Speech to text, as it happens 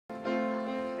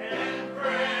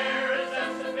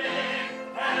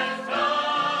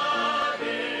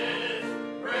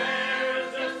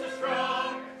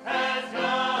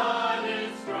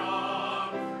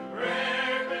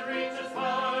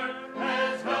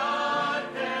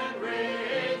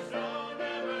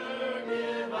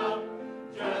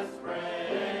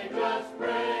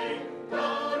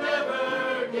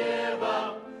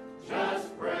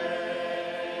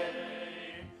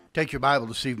Take your Bible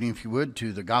this evening, if you would,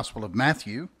 to the Gospel of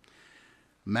Matthew.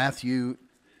 Matthew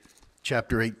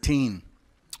chapter 18.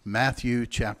 Matthew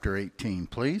chapter 18,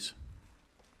 please.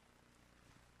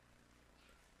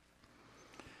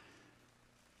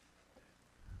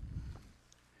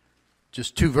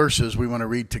 Just two verses we want to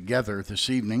read together this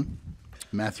evening.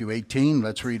 Matthew 18,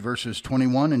 let's read verses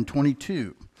 21 and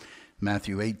 22.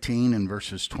 Matthew 18 and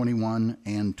verses 21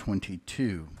 and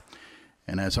 22.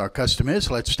 And as our custom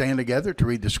is, let's stand together to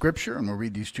read the scripture, and we'll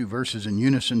read these two verses in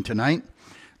unison tonight.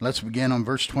 Let's begin on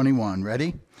verse 21.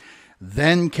 Ready?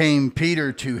 Then came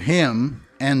Peter to him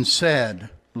and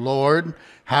said, Lord,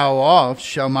 how oft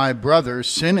shall my brother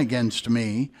sin against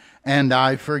me, and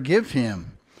I forgive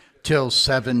him? Till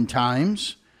 7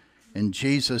 times? And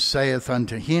Jesus saith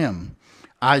unto him,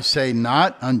 I say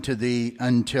not unto thee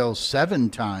until 7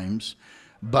 times,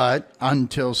 but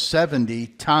until 70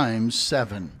 times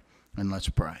 7. And let's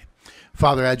pray.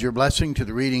 Father, add your blessing to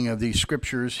the reading of these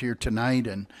scriptures here tonight.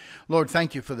 And Lord,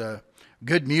 thank you for the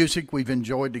good music we've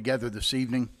enjoyed together this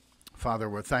evening. Father,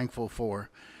 we're thankful for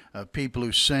people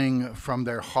who sing from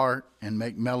their heart and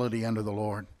make melody unto the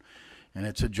Lord. And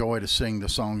it's a joy to sing the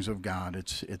songs of God.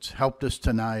 It's helped us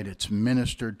tonight. It's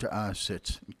ministered to us.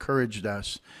 It's encouraged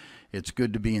us. It's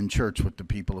good to be in church with the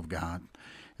people of God.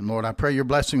 And Lord, I pray your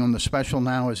blessing on the special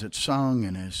now as it's sung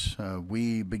and as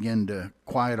we begin to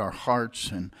quiet our hearts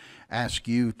and ask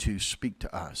you to speak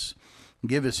to us.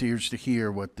 Give us ears to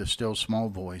hear what the still small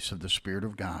voice of the Spirit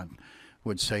of God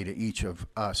would say to each of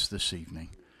us this evening.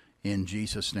 In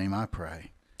Jesus' name I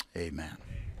pray. Amen.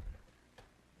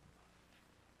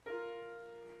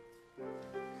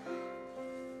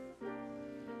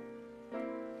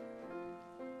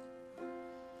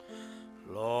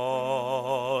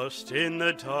 Lost in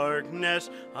the darkness,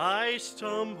 I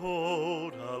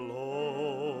stumbled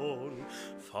alone,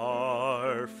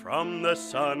 far from the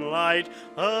sunlight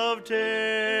of day.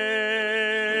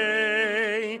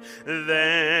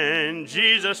 Then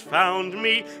Jesus found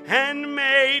me and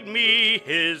made me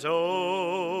his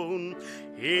own.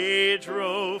 He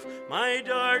drove my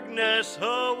darkness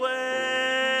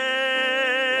away.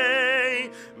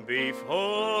 Before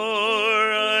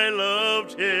I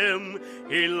loved him,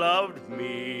 he loved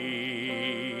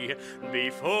me.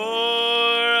 Before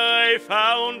I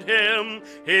found him,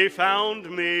 he found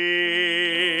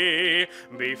me.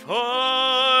 Before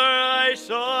I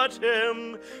sought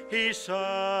him, he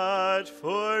sought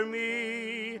for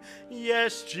me.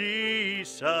 Yes,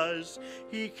 Jesus,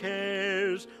 he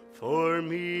cares for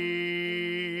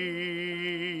me.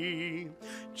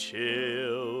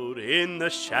 Chilled in the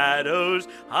shadows,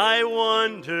 I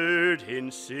wandered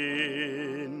in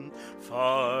sin,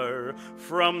 far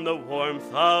from the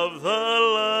warmth of the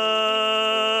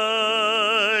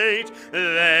light.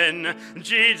 Then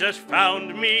Jesus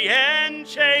found me and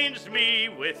changed me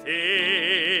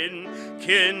within,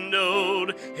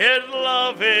 kindled his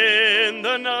love in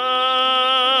the night.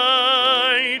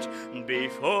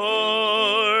 Before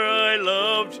I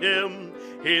loved him,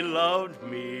 he loved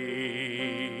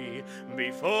me.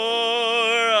 Before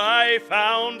I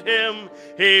found him,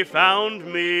 he found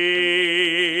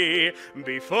me.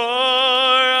 Before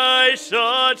I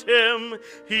sought him,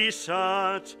 he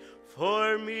sought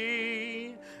for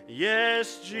me.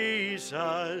 Yes,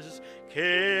 Jesus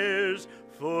cares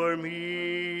for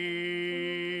me.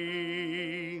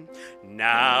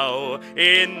 Now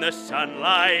in the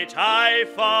sunlight I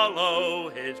follow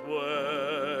his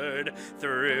word,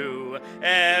 through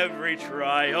every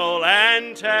trial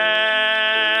and test.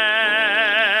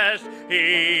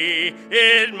 He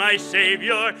is my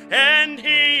Savior and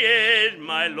he is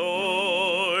my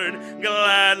Lord.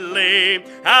 Gladly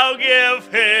I'll give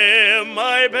him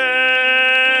my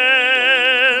best.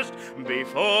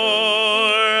 Before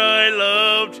I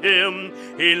loved him,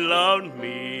 he loved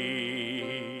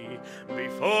me.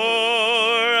 Before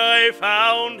I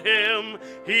found him,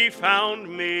 he found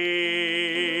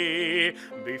me.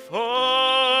 Before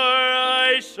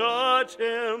I sought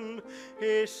him,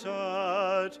 he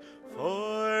sought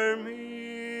for me.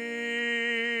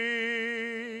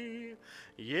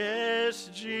 Yes,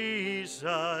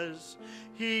 Jesus,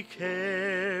 he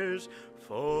cares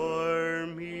for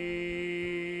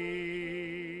me.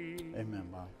 Amen,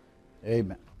 Bob.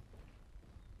 Amen.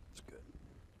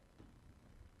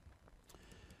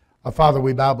 Our Father,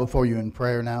 we bow before you in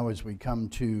prayer now as we come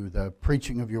to the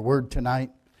preaching of your word tonight.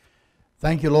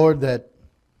 Thank you, Lord, that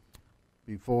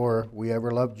before we ever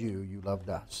loved you, you loved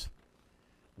us.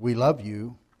 We love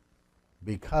you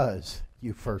because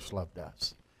you first loved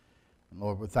us. And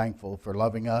Lord, we're thankful for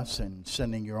loving us and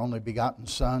sending your only begotten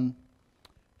Son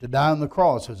to die on the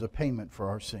cross as a payment for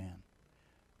our sin,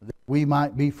 that we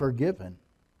might be forgiven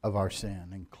of our sin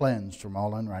and cleansed from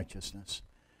all unrighteousness.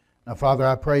 Now, Father,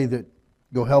 I pray that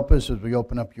you'll help us as we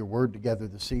open up your word together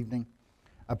this evening.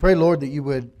 I pray, Lord, that you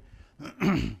would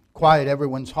quiet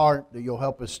everyone's heart, that you'll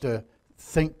help us to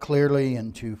think clearly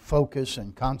and to focus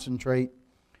and concentrate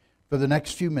for the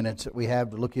next few minutes that we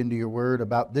have to look into your word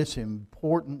about this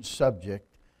important subject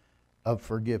of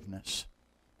forgiveness.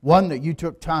 One that you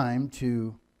took time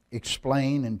to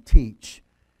explain and teach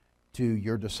to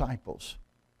your disciples,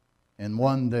 and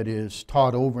one that is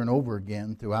taught over and over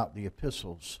again throughout the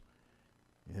epistles.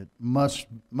 It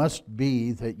must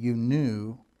be that you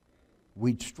knew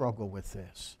we'd struggle with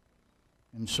this.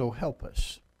 And so help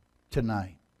us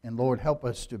tonight. And Lord, help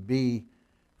us to be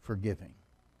forgiving.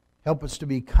 Help us to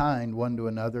be kind one to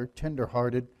another,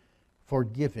 tender-hearted,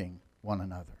 forgiving one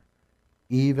another,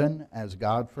 even as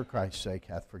God for Christ's sake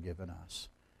hath forgiven us.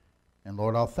 And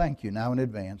Lord, I'll thank you now in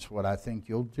advance for what I think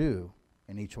you'll do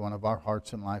in each one of our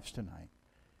hearts and lives tonight.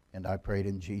 And I pray it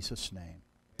in Jesus' name.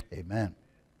 Amen.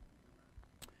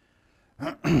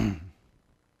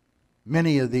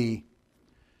 Many of the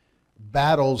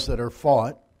battles that are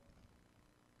fought,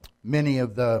 many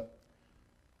of the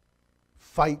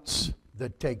fights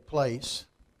that take place,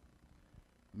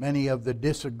 many of the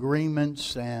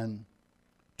disagreements and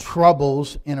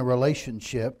troubles in a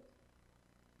relationship,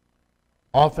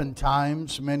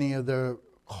 oftentimes many of the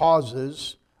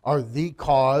causes are the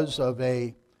cause of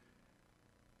a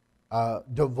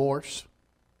divorce,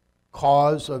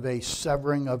 cause of a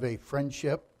severing of a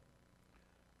friendship,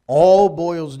 all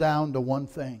boils down to one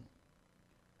thing: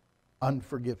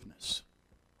 unforgiveness.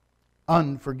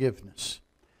 Unforgiveness.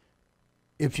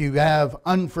 If you have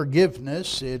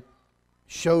unforgiveness, it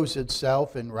shows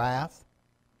itself in wrath,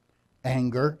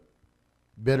 anger,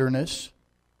 bitterness,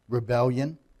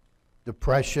 rebellion,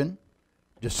 depression,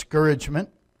 discouragement.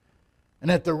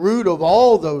 And at the root of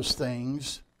all those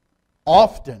things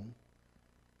often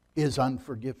is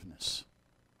unforgiveness.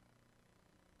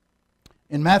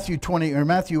 In Matthew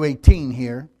 18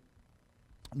 here,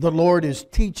 the Lord is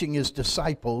teaching His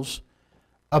disciples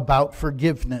about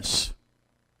forgiveness.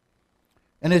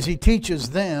 And as He teaches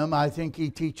them, I think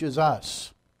He teaches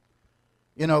us.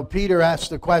 You know, Peter asked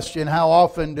the question, how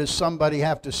often does somebody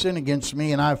have to sin against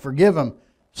me and I forgive them?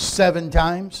 7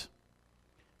 times?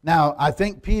 Now, I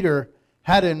think Peter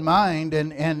had in mind,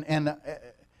 and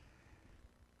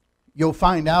you'll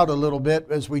find out a little bit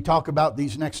as we talk about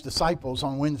these next disciples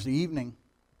on Wednesday evening.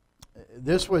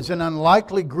 This was an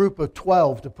unlikely group of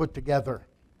 12 to put together.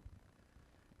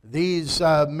 These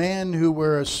men who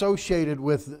were associated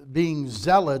with being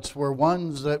zealots were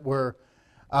ones that were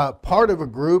part of a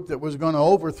group that was going to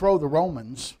overthrow the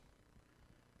Romans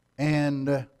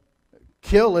and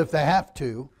kill if they have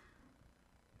to.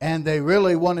 And they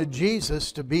really wanted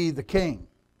Jesus to be the king.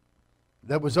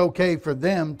 That was okay for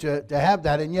them to have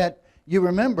that. And yet, you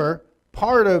remember,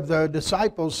 part of the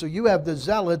disciples, so you have the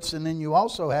zealots, and then you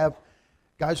also have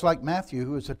guys like Matthew,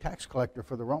 who was a tax collector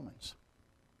for the Romans.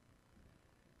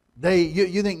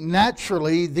 You think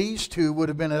naturally these two would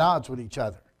have been at odds with each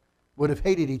other, would have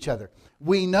hated each other.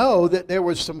 We know that there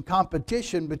was some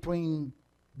competition between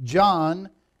John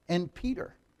and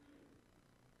Peter.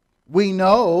 We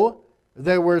know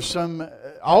there was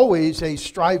always a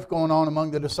strife going on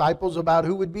among the disciples about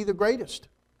who would be the greatest,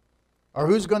 or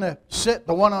who's going to sit,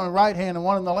 the one on the right hand and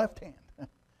one on the left hand.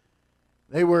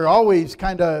 They were always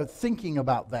kind of thinking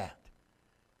about that.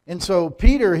 And so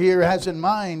Peter here has in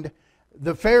mind,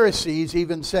 the Pharisees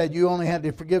even said you only had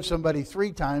to forgive somebody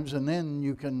 3 times and then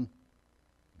you can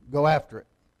go after it.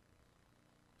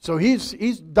 So he's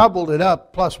doubled it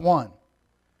up +1,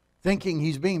 thinking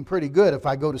he's being pretty good if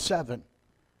I go to 7.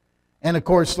 And of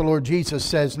course the Lord Jesus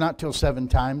says not till 7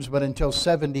 times, but until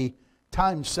 70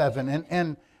 times 7.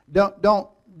 And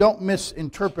don't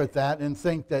misinterpret that and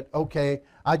think that, okay,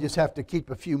 I just have to keep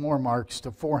a few more marks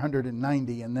to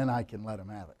 490 and then I can let Him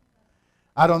have it.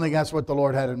 I don't think that's what the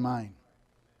Lord had in mind.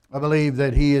 I believe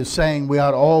that He is saying we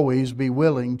ought to always be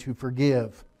willing to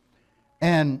forgive.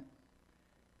 And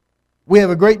we have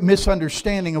a great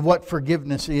misunderstanding of what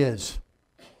forgiveness is.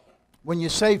 When you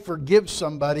say forgive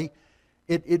somebody,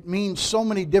 it means so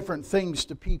many different things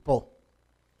to people.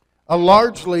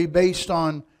 Largely based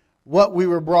on what we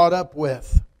were brought up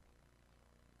with.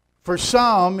 For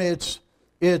some, it's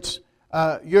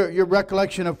your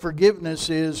recollection of forgiveness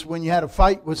is when you had a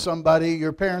fight with somebody,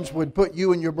 your parents would put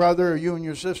you and your brother or you and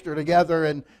your sister together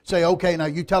and say, okay, now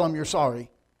you tell them you're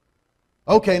sorry.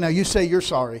 Okay, now you say you're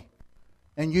sorry.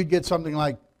 And you'd get something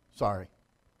like, sorry.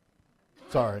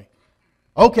 Sorry.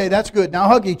 Okay, that's good. Now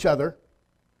hug each other.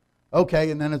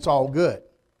 Okay, and then it's all good.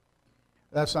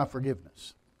 That's not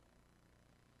forgiveness.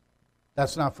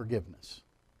 That's not forgiveness.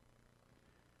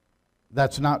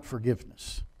 That's not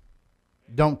forgiveness.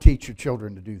 Don't teach your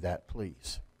children to do that,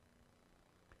 please.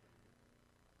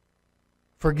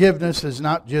 Forgiveness is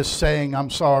not just saying I'm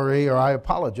sorry or I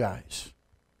apologize.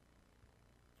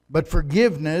 But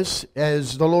forgiveness,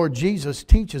 as the Lord Jesus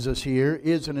teaches us here,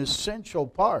 is an essential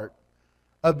part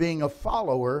of being a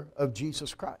follower of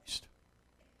Jesus Christ.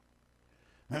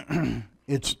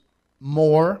 It's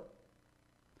more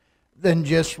than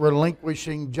just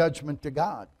relinquishing judgment to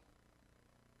God.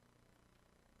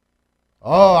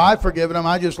 Oh, I've forgiven him.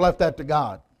 I just left that to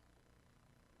God.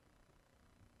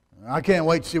 I can't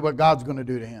wait to see what God's going to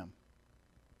do to him.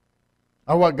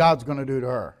 Or what God's going to do to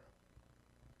her.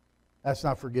 That's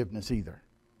not forgiveness either.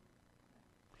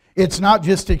 It's not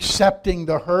just accepting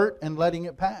the hurt and letting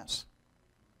it pass.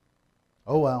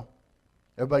 Oh well,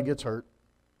 everybody gets hurt.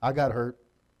 I got hurt.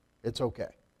 It's okay.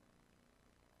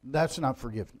 That's not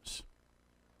forgiveness.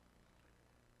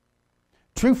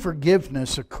 True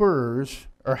forgiveness occurs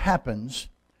or happens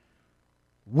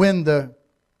when the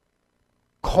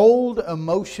cold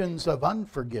emotions of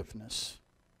unforgiveness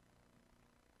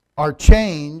are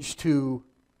changed to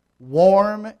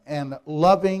warm and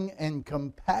loving and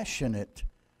compassionate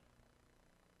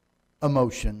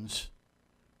emotions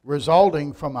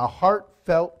resulting from a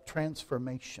heartfelt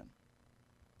transformation.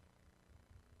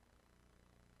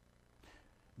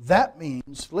 That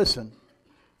means, listen,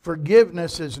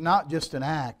 forgiveness is not just an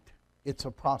act, it's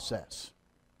a process.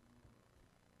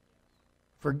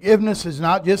 Forgiveness is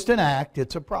not just an act,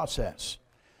 it's a process.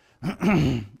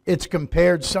 It's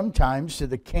compared sometimes to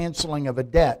the canceling of a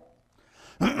debt.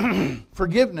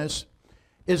 Forgiveness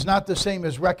is not the same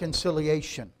as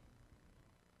reconciliation.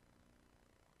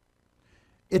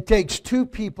 It takes two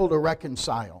people to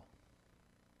reconcile.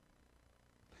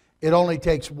 It only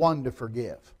takes one to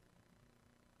forgive.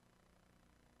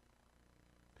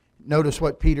 Notice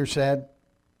what Peter said.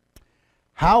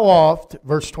 How oft,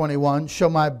 verse 21, shall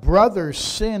my brother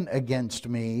sin against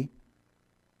me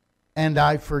and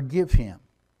I forgive him?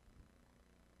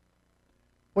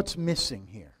 What's missing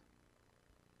here?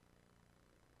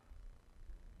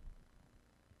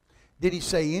 Did he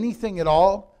say anything at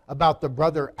all about the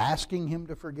brother asking him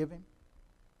to forgive him?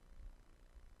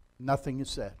 Nothing is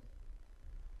said.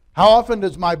 How often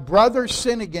does my brother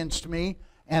sin against me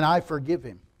and I forgive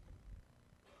him?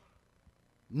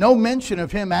 No mention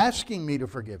of him asking me to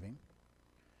forgive him.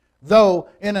 Though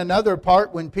in another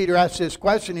part when Peter asks this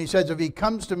question, he says if he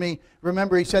comes to me,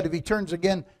 remember he said if he turns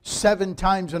again 7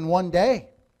 times in one day,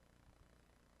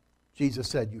 Jesus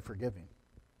said you forgive him.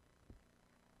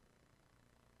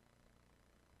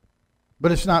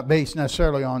 But it's not based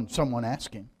necessarily on someone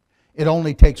asking. It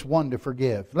only takes one to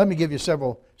forgive. Let me give you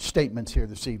several statements here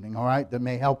this evening, all right, that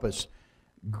may help us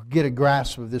get a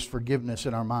grasp of this forgiveness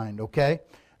in our mind, okay?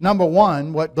 Number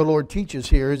one, what the Lord teaches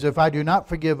here is if I do not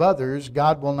forgive others,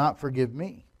 God will not forgive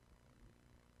me.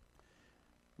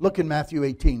 Look in Matthew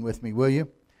 18 with me, will you?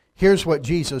 Here's what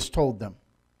Jesus told them.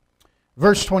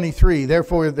 Verse 23,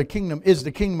 therefore the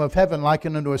kingdom of heaven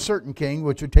likened unto a certain king,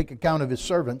 which would take account of his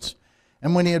servants.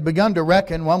 And when he had begun to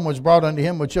reckon, one was brought unto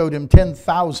him which owed him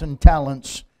 10,000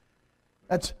 talents.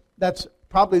 That's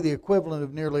probably the equivalent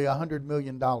of nearly $100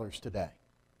 million today.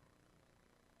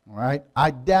 All right?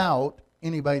 I doubt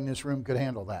anybody in this room could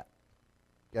handle that.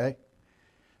 Okay?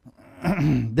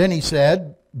 Then he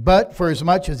said, but for as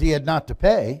much as he had not to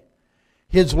pay,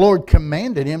 his Lord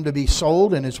commanded him to be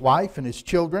sold, and his wife and his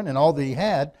children and all that he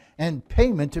had, and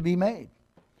payment to be made.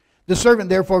 The servant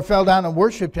therefore fell down and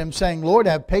worshipped him, saying, Lord,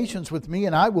 have patience with me,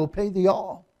 and I will pay thee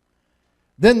all.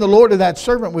 Then the Lord of that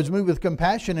servant was moved with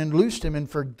compassion, and loosed him, and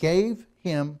forgave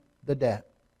him the debt.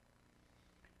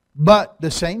 But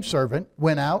the same servant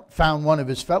went out, found one of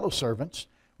his fellow servants,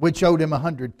 which owed him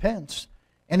 100 pence,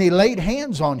 and he laid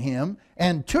hands on him,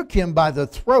 and took him by the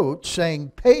throat,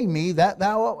 saying, Pay me that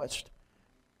thou owest.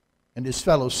 And his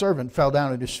fellow servant fell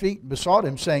down at his feet, and besought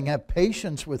him, saying, Have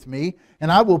patience with me,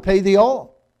 and I will pay thee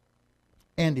all.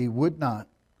 And he would not,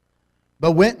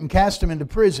 but went and cast him into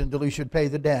prison till he should pay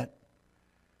the debt.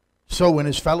 So when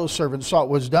his fellow servants saw it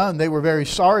was done, they were very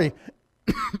sorry.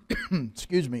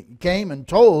 Excuse me. He came and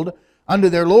told unto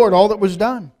their Lord all that was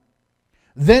done.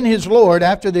 Then his Lord,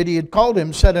 after that he had called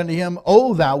him, said unto him,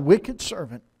 O thou wicked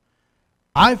servant,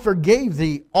 I forgave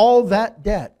thee all that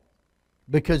debt,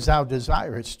 because thou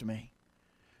desirest me.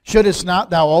 Shouldest not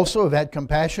thou also have had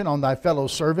compassion on thy fellow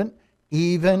servant,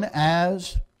 even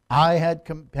as I had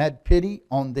pity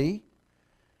on thee?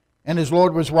 And his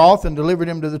Lord was wroth, and delivered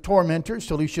him to the tormentors,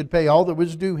 till he should pay all that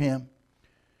was due him.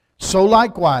 So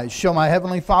likewise shall my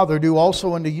heavenly Father do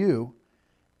also unto you,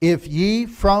 if ye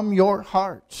from your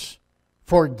hearts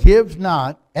forgive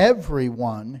not every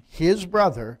one his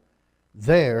brother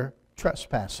their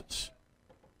trespasses.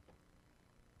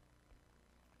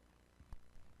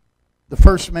 The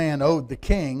first man owed the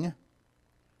king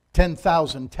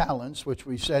 10,000 talents, which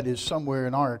we said is somewhere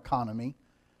in our economy.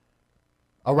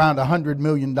 Around $100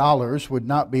 million would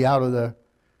not be out of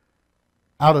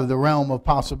the realm of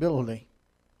possibility.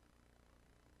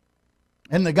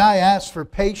 And the guy asked for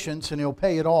patience and he'll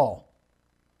pay it all.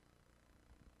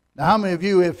 Now, how many of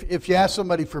you, if you ask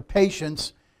somebody for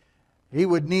patience, he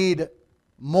would need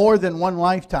more than one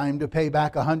lifetime to pay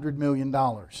back $100 million?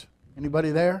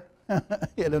 Anybody there?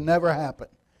 It'll never happen.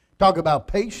 Talk about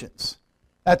patience.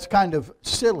 That's kind of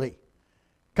silly,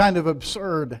 kind of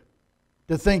absurd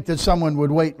to think that someone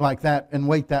would wait like that and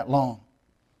wait that long.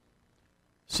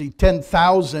 See,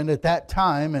 10,000 at that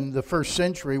time in the first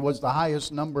century was the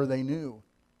highest number they knew.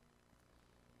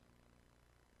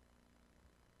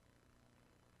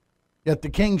 Yet the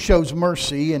king shows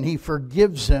mercy and he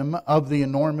forgives him of the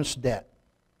enormous debt.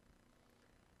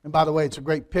 And by the way, it's a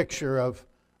great picture of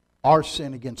our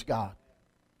sin against God.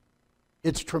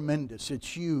 It's tremendous. It's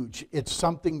huge. It's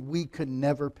something we could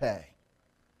never pay.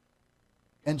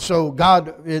 And so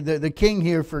God, the king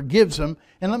here forgives him.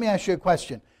 And let me ask you a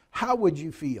question. How would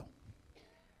you feel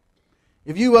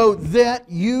if you owed that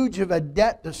huge of a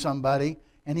debt to somebody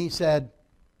and he said,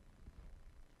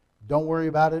 don't worry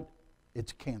about it,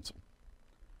 it's canceled.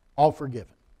 All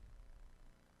forgiven.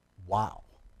 Wow.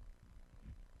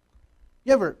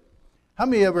 How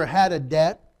many ever had a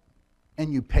debt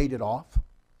and you paid it off?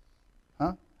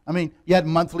 Huh? I mean, you had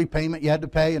monthly payment you had to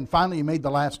pay and finally you made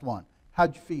the last one.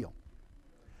 How'd you feel?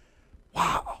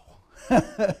 Wow.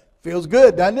 Feels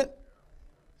good, doesn't it?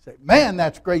 Say, man,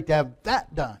 that's great to have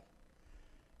that done.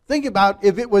 Think about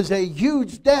if it was a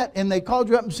huge debt and they called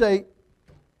you up and say,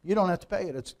 you don't have to pay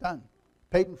it, it's done.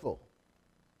 Paid in full.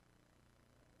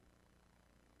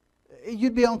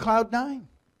 You'd be on cloud nine.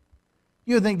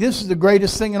 You'd think this is the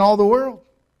greatest thing in all the world.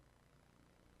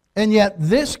 And yet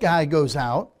this guy goes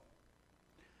out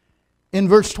in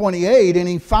verse 28 and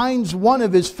he finds one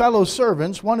of his fellow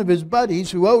servants, one of his buddies,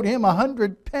 who owed him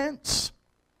 100 pence.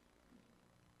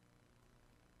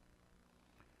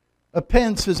 A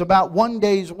pence is about 1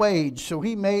 day's wage, so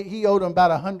he owed him about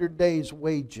 100 days'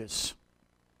 wages.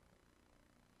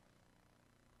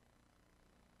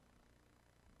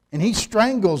 And he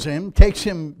strangles him, takes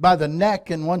him by the neck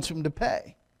and wants him to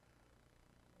pay.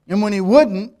 And when he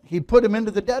wouldn't, he put him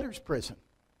into the debtor's prison.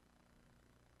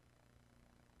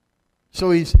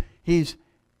 So he's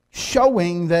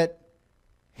showing that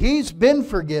he's been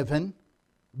forgiven,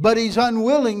 but he's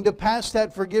unwilling to pass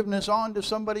that forgiveness on to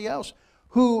somebody else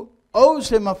who owes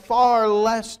him a far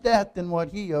less debt than what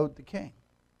he owed the king.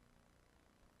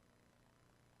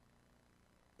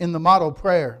 In the model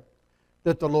prayer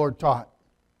that the Lord taught,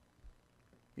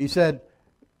 he said,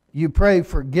 you pray,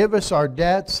 forgive us our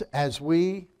debts as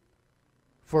we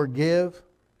forgive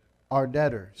our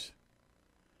debtors.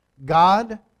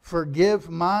 God, forgive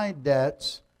my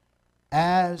debts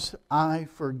as I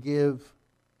forgive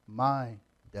my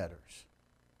debtors.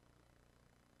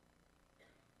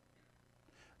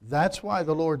 That's why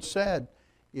the Lord said,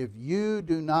 if you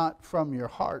do not from your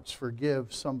hearts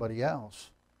forgive somebody else,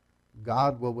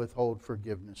 God will withhold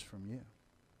forgiveness from you.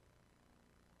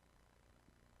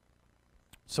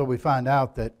 So we find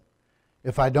out that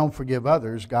if I don't forgive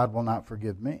others, God will not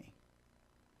forgive me.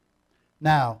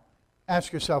 Now,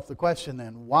 ask yourself the question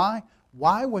then, why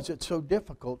was it so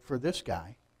difficult for this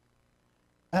guy?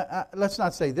 Let's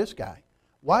not say this guy.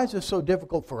 Why is it so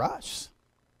difficult for us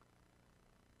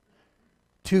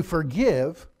to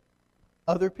forgive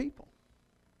other people?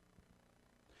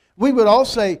 We would all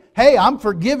say, hey, I'm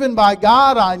forgiven by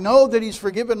God. I know that He's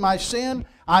forgiven my sin.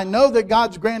 I know that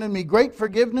God's granted me great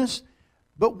forgiveness.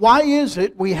 But why is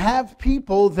it we have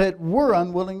people that we're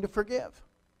unwilling to forgive?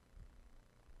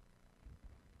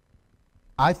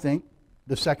 I think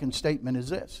the second statement is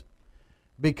this.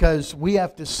 Because we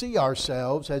have to see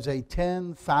ourselves as a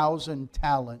 10,000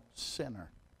 talent sinner.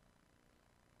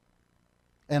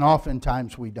 And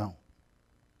oftentimes we don't.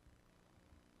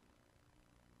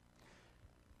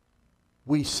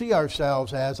 We see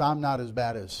ourselves as, I'm not as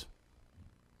bad as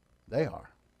they are.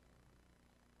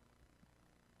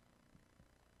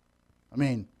 I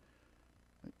mean,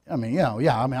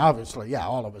 obviously,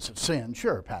 all of us have sinned,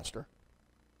 sure, Pastor.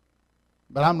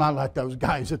 But I'm not like those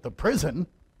guys at the prison.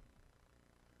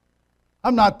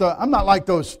 I'm not like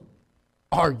those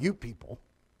RU people.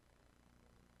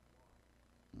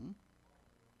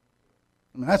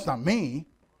 I mean, that's not me.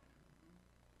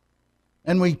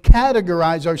 And we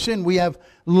categorize our sin. We have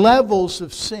levels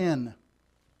of sin.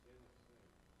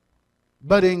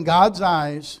 But in God's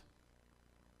eyes,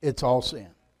 it's all sin.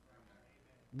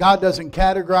 God doesn't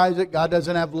categorize it. God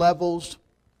doesn't have levels.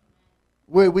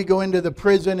 We go into the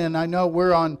prison, and I know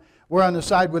we're on the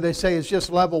side where they say it's just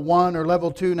level 1 or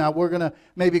level 2. Now we're going to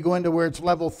maybe go into where it's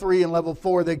level 3 and level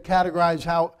 4. They categorize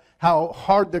how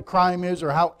hard the crime is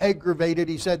or how aggravated.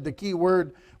 He said the key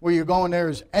word where you're going there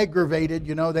is aggravated.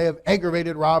 You know, they have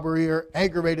aggravated robbery or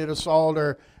aggravated assault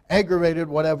or aggravated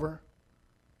whatever.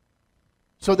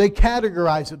 So they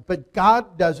categorize it, but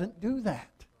God doesn't do that.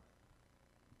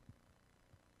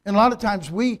 And a lot of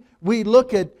times we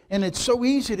look at, and it's so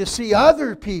easy to see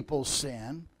other people's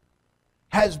sin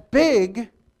as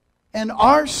big, and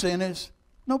our sin is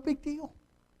no big deal.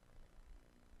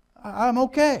 I'm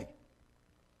okay.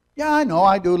 Yeah, I know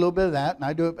I do a little bit of that, and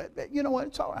I do it, but you know what?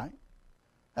 It's all right.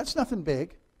 That's nothing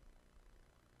big.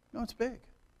 No, it's big.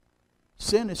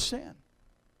 Sin is sin.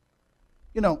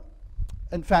 You know,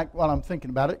 in fact, while I'm thinking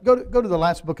about it, go to the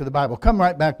last book of the Bible. Come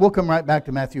right back. We'll come right back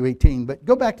to Matthew 18, but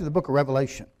go back to the book of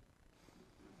Revelation.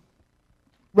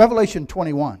 Revelation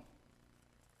 21.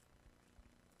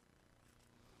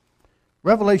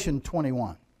 Revelation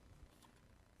 21.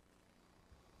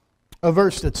 A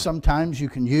verse that sometimes you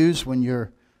can use when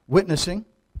you're witnessing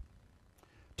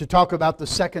to talk about the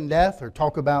second death or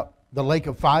talk about the lake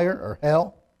of fire or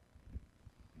hell.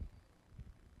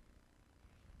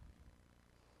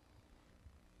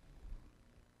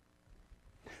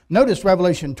 Notice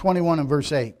Revelation 21 and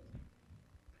verse 8.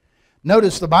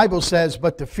 Notice the Bible says,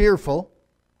 but the fearful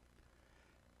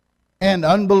and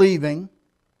unbelieving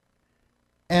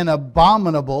and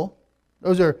abominable,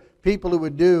 those are people who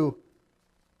would do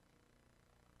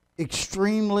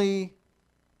extremely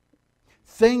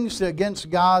things against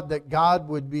God that God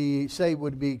would say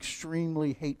would be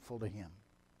extremely hateful to Him.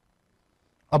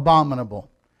 Abominable.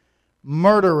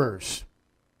 Murderers.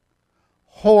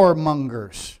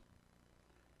 Whoremongers.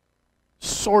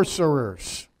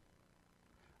 Sorcerers.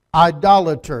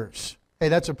 Idolaters. Hey,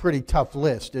 that's a pretty tough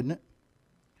list, isn't it?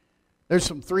 There's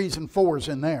some 3s and 4s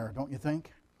in there, don't you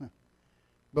think?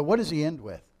 But what does he end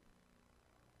with?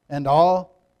 And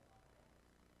all?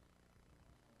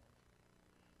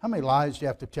 How many lies do you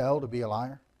have to tell to be a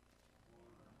liar?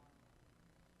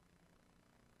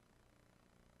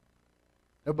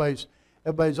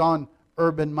 Everybody's on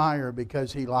Urban Meyer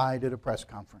because he lied at a press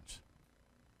conference.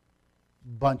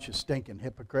 Bunch of stinking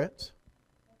hypocrites.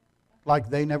 Like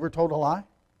they never told a lie.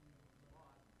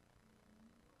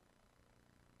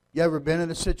 You ever been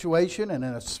in a situation and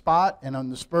in a spot and on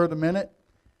the spur of the minute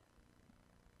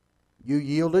you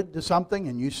yielded to something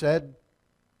and you said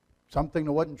something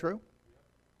that wasn't true?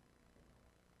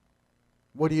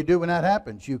 What do you do when that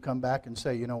happens? You come back and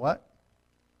say, you know what?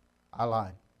 I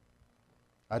lied.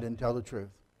 I didn't tell the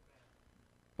truth.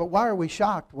 But why are we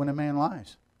shocked when a man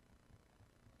lies?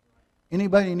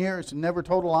 Anybody near us never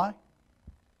told a lie?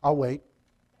 I'll wait.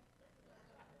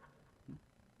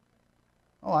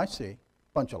 Oh, I see.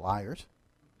 Bunch of liars.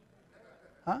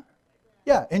 Huh?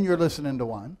 Yeah, and you're listening to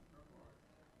one.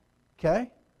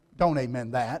 Okay? Don't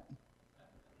amen that.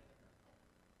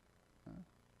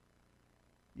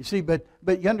 You see, but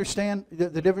you understand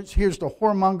the difference? Here's the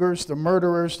whoremongers, the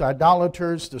murderers, the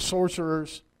idolaters, the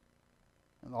sorcerers,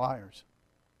 and the liars.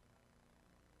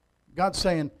 God's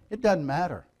saying, it doesn't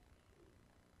matter.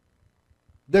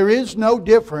 There is no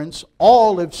difference.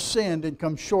 All have sinned and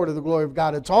come short of the glory of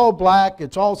God. It's all black,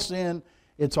 it's all sin,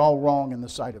 it's all wrong in the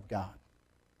sight of God.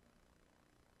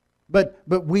 But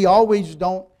we always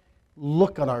don't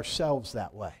look at ourselves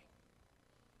that way.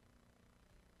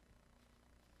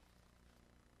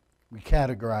 We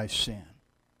categorize sin.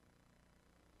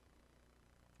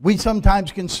 We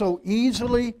sometimes can so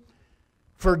easily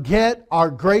forget our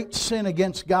great sin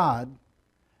against God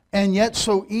and yet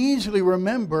so easily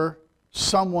remember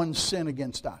someone's sin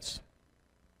against us.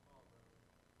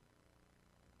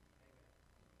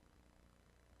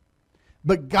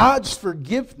 But God's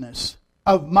forgiveness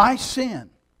of my sin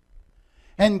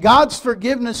and God's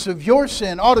forgiveness of your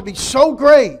sin ought to be so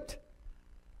great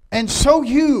and so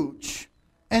huge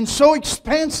and so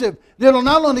expansive that it'll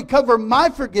not only cover my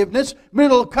forgiveness, but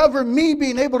it'll cover me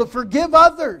being able to forgive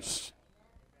others.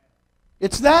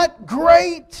 It's that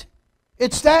great.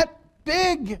 It's that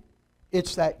big.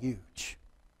 It's that huge.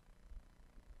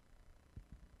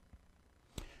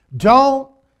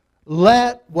 Don't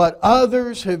let what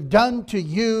others have done to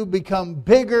you become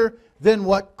bigger than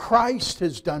what Christ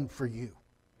has done for you.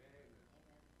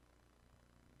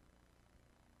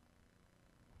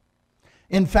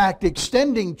 In fact,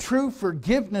 extending true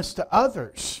forgiveness to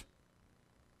others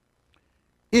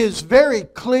is very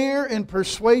clear and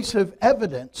persuasive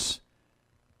evidence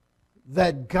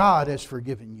that God has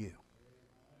forgiven you.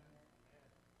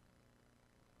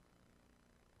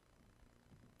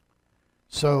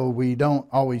 So we don't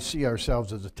always see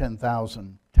ourselves as a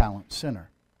 10,000 talent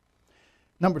sinner.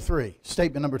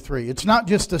 Statement number three. It's not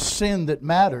just the sin that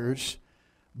matters,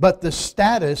 but the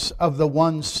status of the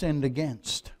one sinned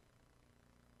against.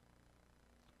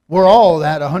 We're all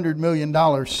that $100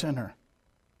 million sinner.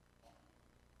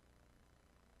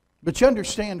 But you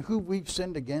understand who we've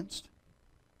sinned against?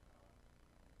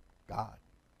 God.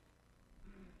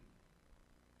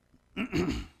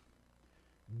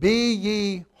 Be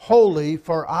ye holy,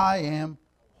 for I am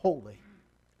holy.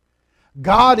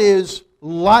 God is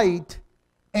light,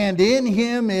 and in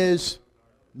Him is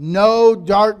no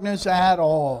darkness at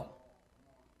all.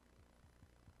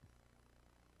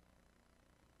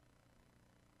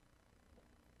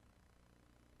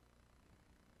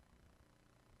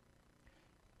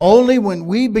 Only when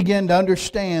we begin to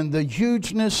understand the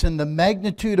hugeness and the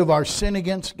magnitude of our sin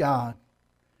against God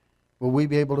will we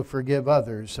be able to forgive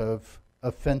others of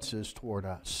offenses toward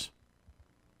us.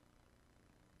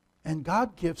 And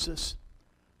God gives us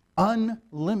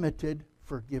unlimited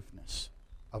forgiveness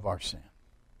of our sin.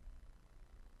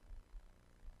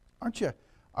 Aren't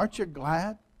you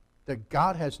glad that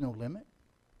God has no limit?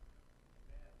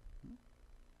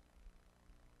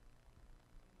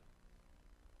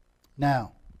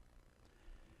 Now,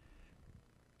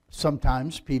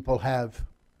 sometimes people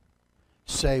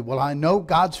say, well, I know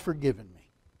God's forgiven me.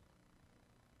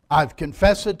 I've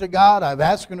confessed it to God. I've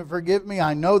asked Him to forgive me.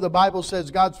 I know the Bible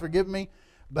says God's forgiven me,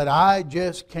 but I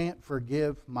just can't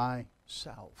forgive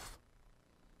myself.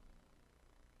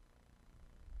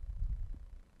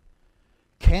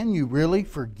 Can you really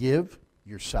forgive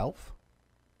yourself?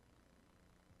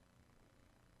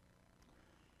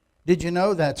 Did you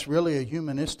know that's really a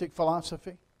humanistic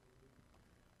philosophy?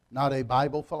 Not a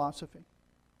Bible philosophy?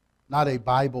 Not a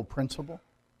Bible principle?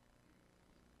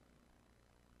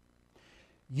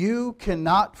 You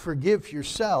cannot forgive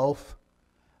yourself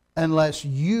unless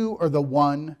you are the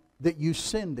one that you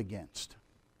sinned against.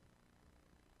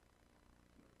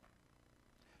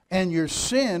 And your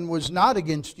sin was not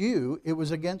against you, it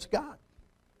was against God.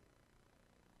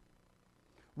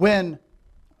 When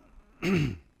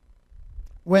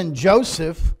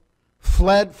Joseph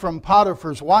fled from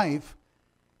Potiphar's wife,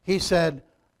 he said,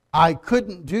 I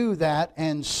couldn't do that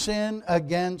and sin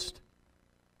against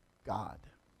God.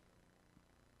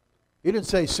 He didn't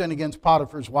say sin against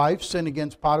Potiphar's wife, sin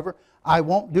against Potiphar. I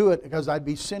won't do it because I'd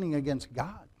be sinning against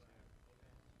God.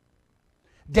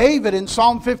 David in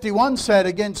Psalm 51 said,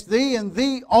 against thee and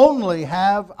thee only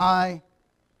have I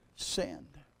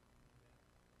sinned.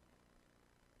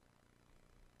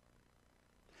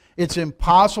 It's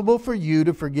impossible for you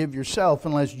to forgive yourself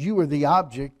unless you are the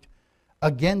object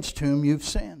against whom you've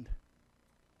sinned.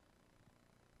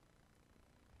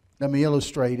 Let me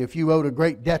illustrate. If you owed a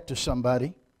great debt to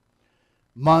somebody,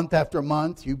 month after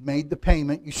month, you made the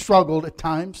payment. You struggled at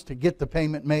times to get the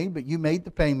payment made, but you made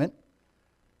the payment.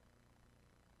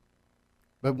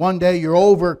 But one day you're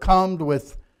overcome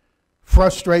with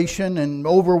frustration and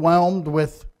overwhelmed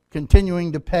with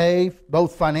continuing to pay,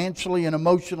 both financially and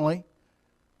emotionally.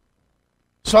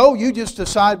 So you just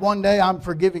decide one day, I'm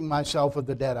forgiving myself of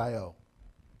the debt I owe.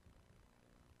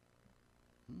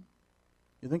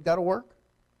 You think that'll work?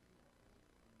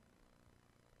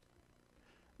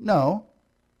 No.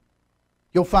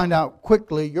 You'll find out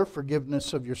quickly your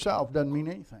forgiveness of yourself doesn't mean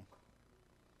anything.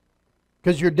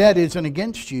 Because your debt isn't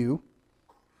against you.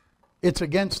 It's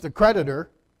against the creditor.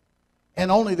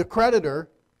 And only the creditor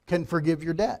can forgive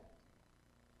your debt.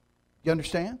 You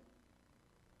understand?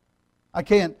 I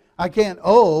can't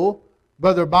owe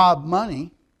Brother Bob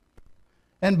money.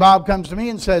 And Bob comes to me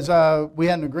and says, we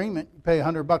had an agreement. You pay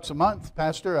 $100 a month.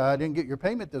 Pastor, I didn't get your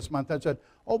payment this month. I said,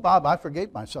 oh, Bob, I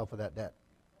forgave myself of that debt.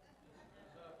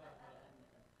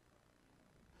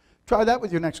 Try that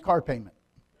with your next car payment.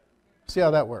 See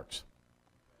how that works.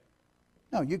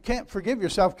 No, you can't forgive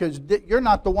yourself because you're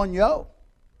not the one you owe.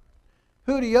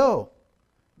 Who do you owe?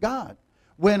 God.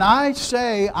 When I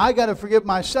say I got to forgive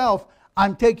myself,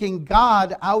 I'm taking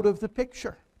God out of the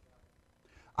picture.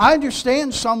 I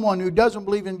understand someone who doesn't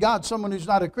believe in God, someone who's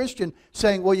not a Christian,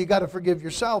 saying, well, you got to forgive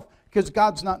yourself because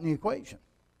God's not in the equation.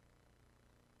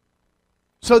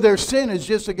 So their sin is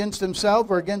just against themselves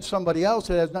or against somebody else.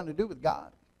 It has nothing to do with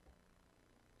God.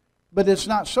 But it's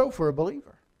not so for a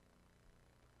believer.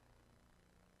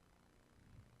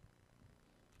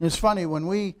 It's funny, when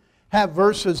we have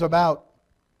verses about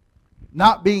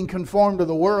not being conformed to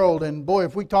the world, and boy,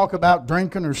 if we talk about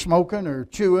drinking or smoking or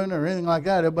chewing or anything like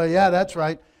that, everybody, yeah, that's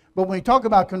right. But when we talk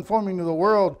about conforming to the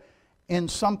world in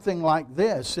something like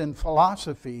this, in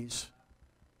philosophies,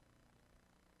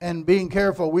 and being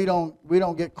careful we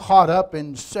don't get caught up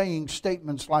in saying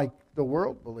statements like the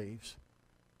world believes.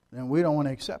 then we don't want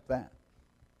to accept that.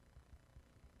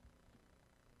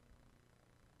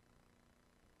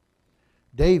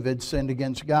 David sinned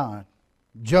against God.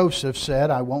 Joseph said,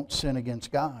 I won't sin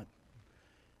against God.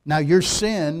 Now your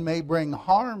sin may bring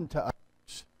harm to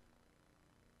others,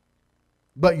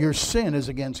 but your sin is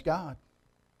against God.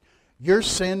 Your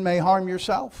sin may harm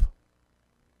yourself,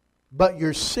 but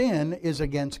your sin is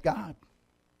against God.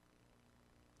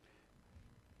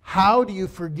 How do you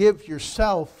forgive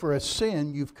yourself for a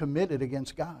sin you've committed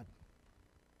against God?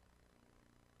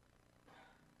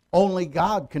 Only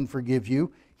God can forgive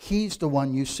you. He's the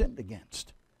one you sinned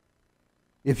against.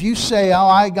 If you say, oh,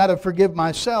 I got to forgive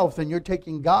myself, then you're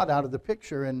taking God out of the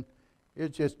picture, and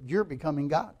it's just you're becoming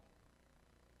God.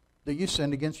 That you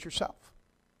sinned against yourself.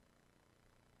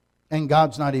 And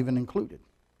God's not even included.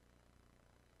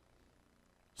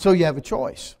 So you have a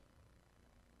choice.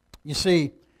 You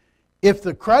see, if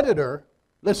the creditor,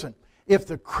 listen, if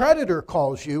the creditor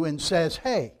calls you and says,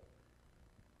 hey,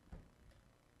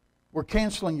 we're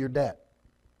canceling your debt.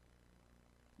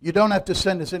 You don't have to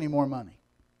send us any more money.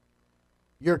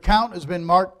 Your account has been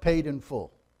marked paid in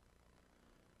full.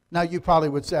 Now you probably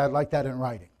would say, I'd like that in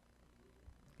writing.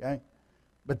 Okay?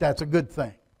 But that's a good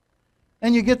thing.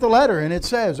 And you get the letter and it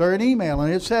says, or an email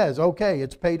and it says, okay,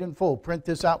 it's paid in full. Print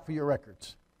this out for your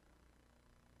records.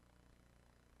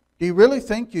 Do you really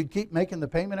think you'd keep making the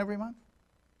payment every month?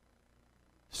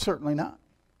 Certainly not.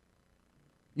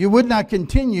 You would not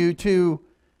continue to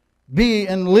be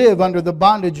and live under the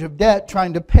bondage of debt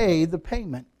trying to pay the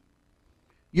payment.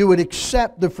 You would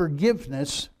accept the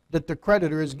forgiveness that the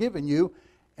creditor has given you,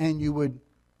 and you would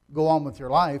go on with your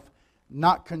life,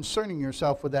 not concerning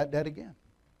yourself with that debt again.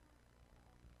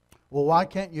 Well, why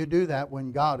can't you do that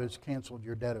when God has canceled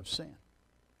your debt of sin?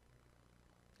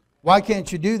 Why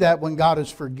can't you do that when God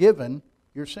has forgiven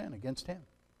your sin against Him?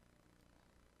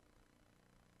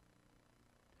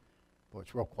 Boy,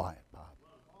 it's real quiet, Bob.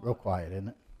 Real quiet, isn't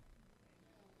it?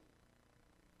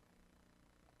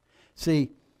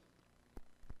 See,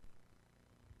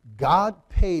 God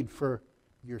paid for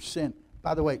your sin.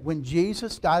 By the way, when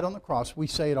Jesus died on the cross, we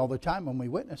say it all the time when we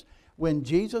witness. When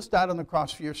Jesus died on the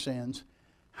cross for your sins,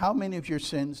 how many of your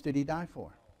sins did He die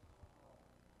for?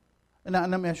 And now,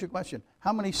 let me ask you a question.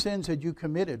 How many sins had you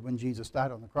committed when Jesus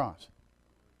died on the cross?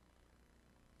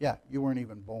 Yeah, you weren't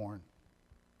even born.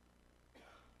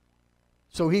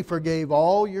 So He forgave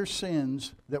all your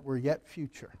sins that were yet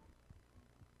future.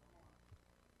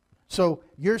 So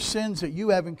your sins that you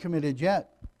haven't committed yet,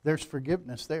 there's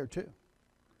forgiveness there too.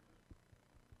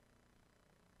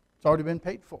 It's already been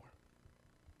paid for.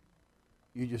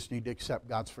 You just need to accept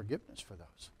God's forgiveness for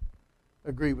those.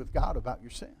 Agree with God about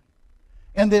your sin.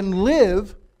 And then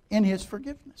live in His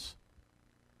forgiveness.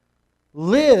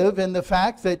 Live in the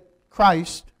fact that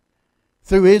Christ,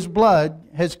 through His blood,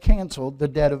 has canceled the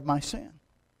debt of my sin.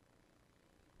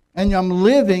 And I'm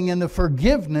living in the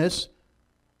forgiveness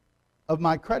of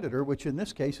my creditor, which in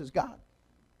this case is God.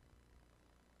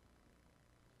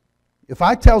 If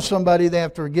I tell somebody they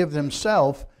have to forgive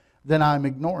themselves, then I'm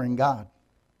ignoring God.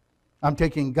 I'm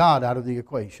taking God out of the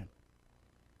equation.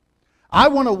 I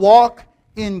want to walk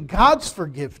in God's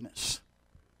forgiveness,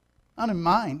 not in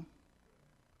mine.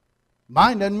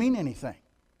 Mine doesn't mean anything.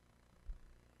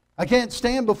 I can't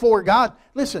stand before God.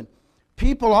 Listen,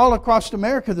 people all across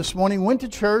America this morning went to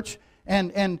church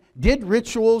and did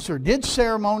rituals or did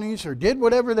ceremonies or did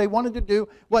whatever they wanted to do,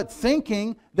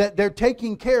 thinking that they're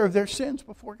taking care of their sins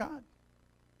before God.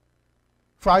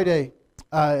 Friday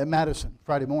at Madison,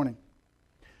 Friday morning,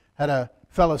 had a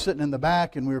fellow sitting in the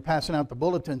back, and we were passing out the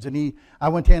bulletins, and I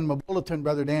went to hand him a bulletin,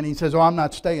 Brother Danny. He says, oh, I'm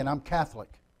not staying, I'm Catholic.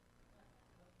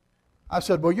 I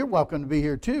said, well, you're welcome to be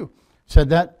here too. Said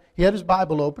that. He had his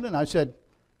Bible open, and I said,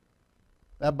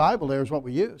 that Bible there is what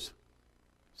we use.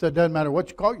 Said, it doesn't matter what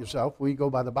you call yourself, we go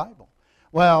by the Bible.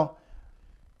 Well,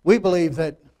 we believe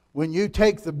that when you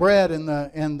take the bread and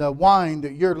the wine,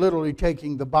 that you're literally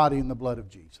taking the body and the blood of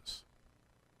Jesus.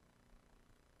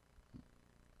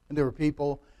 And there were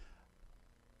people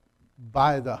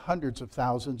by the hundreds of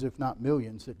thousands, if not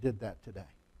millions, that did that today.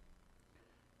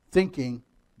 Thinking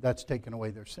that's taken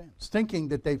away their sins. Thinking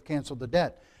that they've canceled the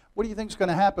debt. What do you think is going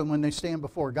to happen when they stand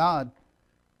before God?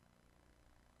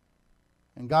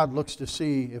 And God looks to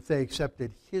see if they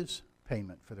accepted His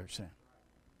payment for their sin.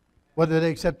 Whether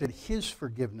they accepted His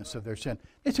forgiveness of their sin.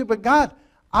 They say, but God,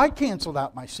 I canceled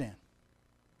out my sin.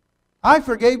 I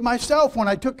forgave myself when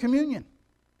I took communion.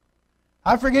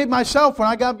 I forgave myself when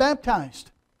I got baptized.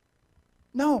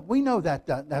 No, we know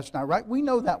that's not right. We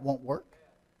know that won't work.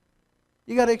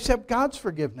 You got to accept God's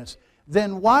forgiveness.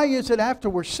 Then why is it after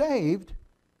we're saved,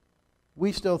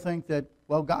 we still think that,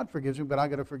 well, God forgives me, but I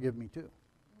got to forgive me too?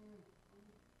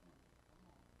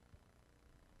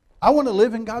 I want to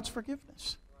live in God's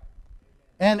forgiveness.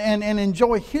 And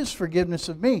enjoy His forgiveness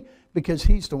of me because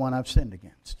He's the one I've sinned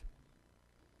against.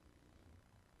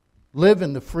 Live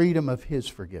in the freedom of His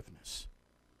forgiveness.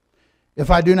 If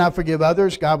I do not forgive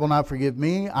others, God will not forgive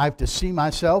me. I have to see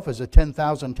myself as a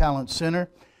 10,000 talent sinner.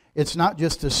 It's not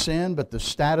just a sin, but the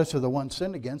status of the one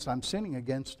sinned against. I'm sinning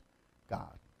against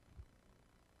God,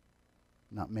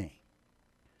 not me.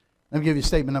 Let me give you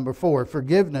statement number 4.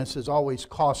 Forgiveness is always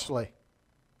costly.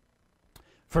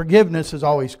 Forgiveness is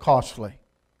always costly.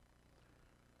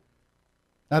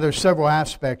 Now, there's several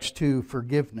aspects to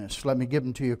forgiveness. Let me give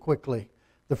them to you quickly.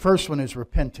 The first one is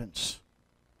repentance.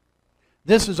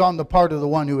 This is on the part of the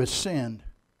one who has sinned.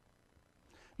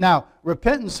 Now,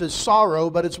 repentance is sorrow,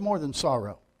 but it's more than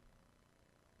sorrow.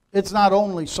 It's not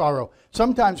only sorrow.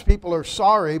 Sometimes people are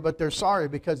sorry, but they're sorry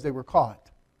because they were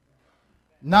caught.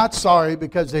 Not sorry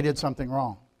because they did something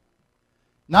wrong.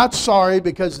 Not sorry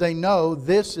because they know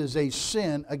this is a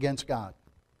sin against God.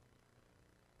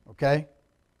 Okay?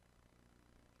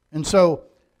 And so,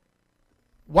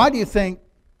 why do you think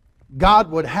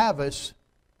God would have us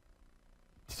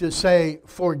to say,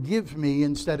 forgive me,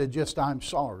 instead of just, I'm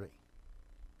sorry?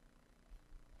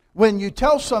 When you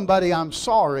tell somebody, I'm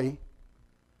sorry,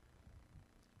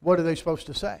 what are they supposed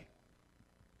to say?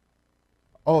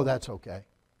 Oh, that's okay.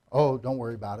 Oh, don't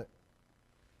worry about it.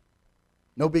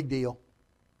 No big deal.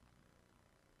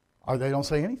 Or they don't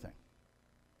say anything.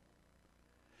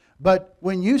 But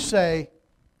when you say,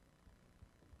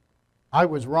 I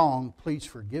was wrong, please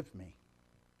forgive me,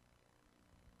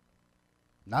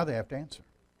 now they have to answer.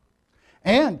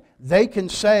 And they can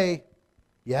say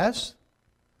yes,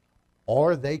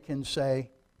 or they can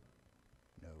say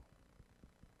no.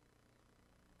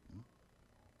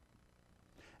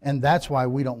 And that's why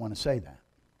we don't want to say that.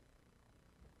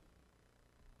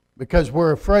 Because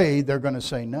we're afraid they're going to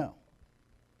say no.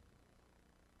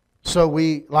 So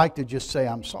we like to just say,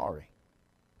 I'm sorry.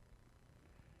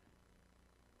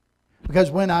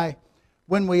 Because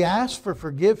when we ask for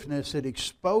forgiveness, it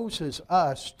exposes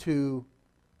us to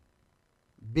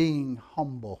being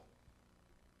humble.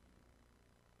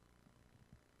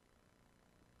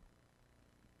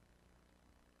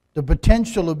 The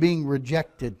potential of being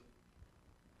rejected.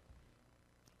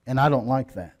 And I don't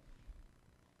like that.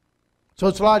 So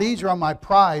it's a lot easier on my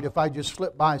pride if I just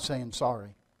slip by saying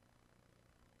sorry.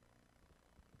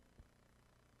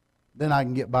 Then I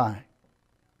can get by.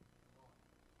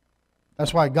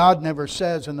 That's why God never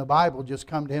says in the Bible, just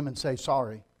come to Him and say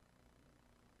sorry.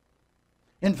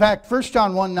 In fact, 1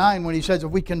 John 1:9, when He says,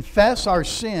 if we confess our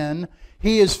sin,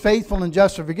 He is faithful and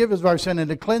just to forgive us of our sin and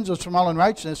to cleanse us from all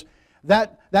unrighteousness.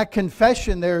 That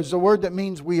confession there is the word that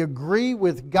means we agree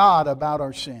with God about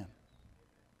our sin.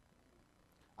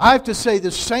 I have to say the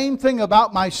same thing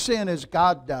about my sin as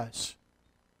God does.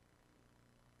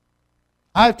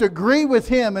 I have to agree with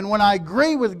Him, and when I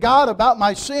agree with God about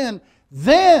my sin,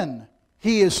 then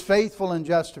He is faithful and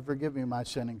just to forgive me my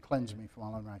sin and cleanse me from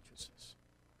all unrighteousness.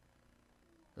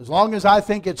 As long as I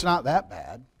think it's not that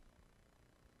bad.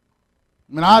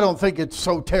 I mean, I don't think it's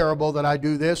so terrible that I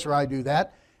do this or I do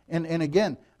that. And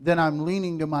again, then I'm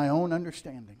leaning to my own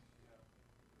understanding.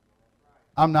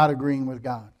 I'm not agreeing with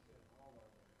God.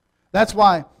 That's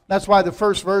why the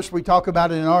first verse we talk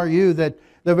about in RU, that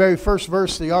the very first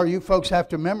verse the RU folks have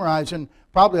to memorize, and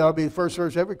probably ought to be the first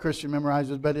verse every Christian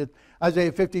memorizes, but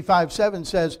Isaiah 55:7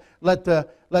 says, let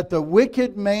the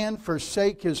wicked man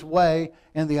forsake his way,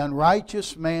 and the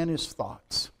unrighteous man his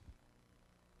thoughts.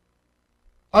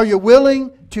 Are you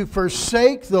willing to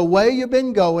forsake the way you've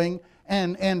been going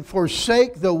and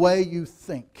forsake the way you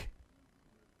think?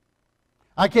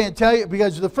 I can't tell you,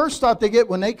 because the first thought they get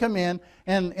when they come in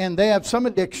and they have some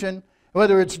addiction,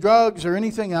 whether it's drugs or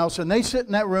anything else, and they sit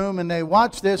in that room and they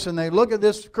watch this and they look at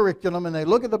this curriculum and they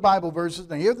look at the Bible verses and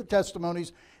they hear the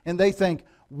testimonies and they think,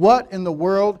 what in the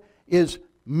world is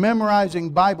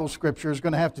memorizing Bible scriptures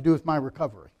going to have to do with my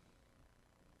recovery?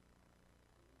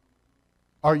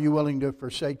 Are you willing to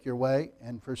forsake your way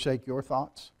and forsake your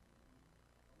thoughts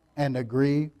and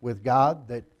agree with God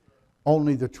that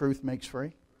only the truth makes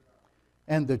free?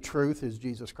 And the truth is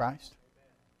Jesus Christ.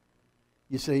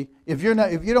 You see, if you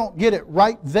don't get it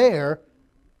right there,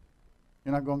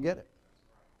 you're not going to get it.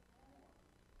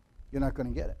 You're not going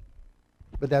to get it.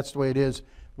 But that's the way it is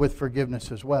with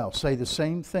forgiveness as well. Say the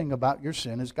same thing about your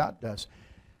sin as God does.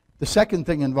 The second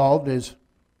thing involved is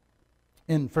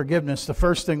in forgiveness. The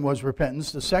first thing was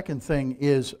repentance. The second thing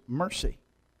is mercy.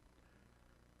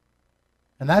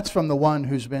 And that's from the one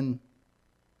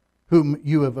whom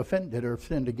you have offended or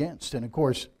sinned against. And of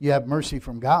course, you have mercy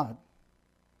from God.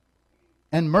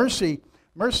 And mercy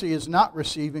is not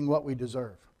receiving what we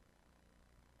deserve.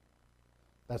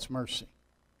 That's mercy.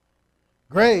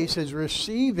 Grace is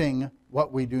receiving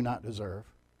what we do not deserve.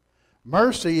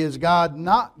 Mercy is God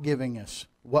not giving us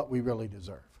what we really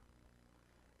deserve.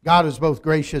 God is both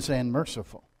gracious and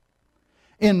merciful.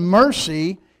 In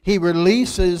mercy, He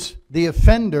releases the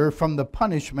offender from the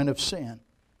punishment of sin.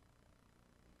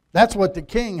 That's what the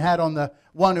king had on the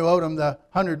one who owed him the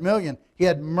 100 million. He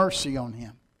had mercy on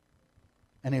him.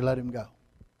 And He let him go.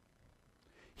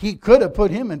 He could have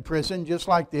put him in prison just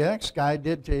like the ex guy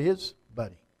did to his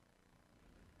buddy.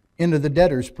 Into the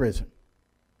debtor's prison.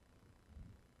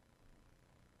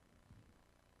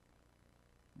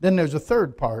 Then there's a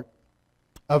third part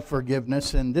of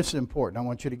forgiveness, and this is important. I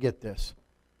want you to get this.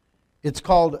 It's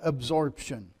called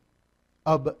absorption.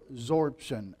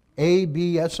 Absorption.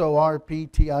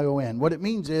 A-B-S-O-R-P-T-I-O-N. What it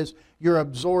means is you're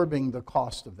absorbing the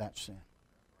cost of that sin.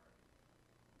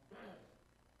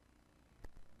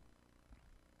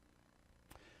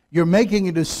 You're making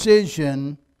a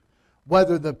decision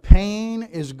whether the pain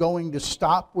is going to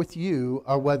stop with you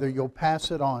or whether you'll pass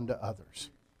it on to others.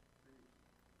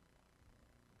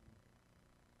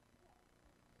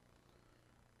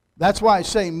 That's why I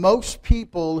say most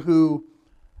people who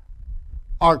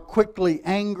are quickly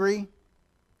angry,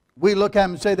 we look at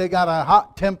them and say they got a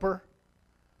hot temper.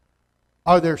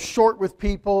 Are they short with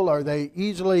people? Are they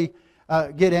easily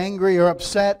get angry or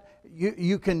upset?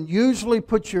 You can usually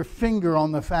put your finger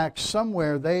on the fact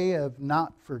somewhere they have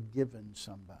not forgiven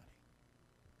somebody.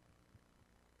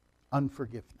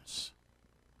 Unforgiveness.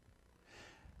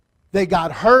 They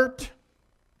got hurt.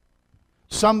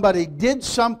 Somebody did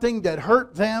something that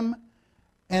hurt them,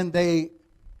 and they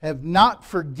have not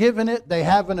forgiven it. They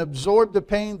haven't absorbed the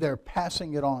pain. They're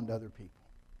passing it on to other people.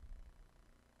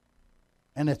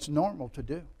 And it's normal to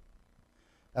do.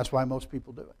 That's why most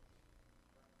people do it.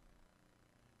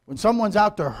 When someone's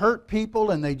out to hurt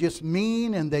people and they just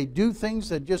mean and they do things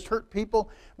that just hurt people,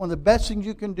 one of the best things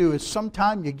you can do is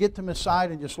sometime you get them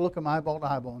aside and just look them eyeball to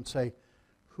eyeball and say,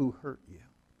 who hurt you?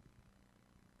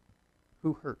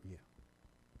 Who hurt you?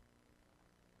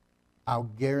 I'll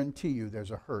guarantee you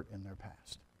there's a hurt in their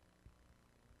past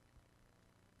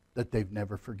that they've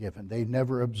never forgiven. They've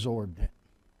never absorbed it.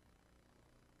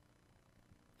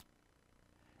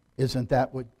 Isn't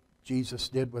that what Jesus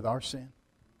did with our sin?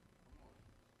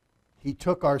 He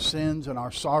took our sins and our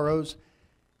sorrows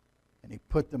and He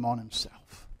put them on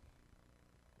Himself.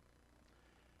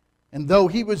 And though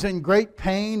He was in great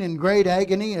pain and great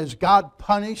agony as God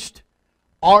punished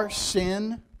our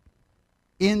sin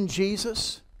in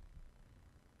Jesus,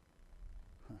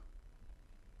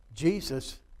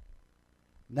 Jesus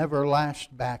never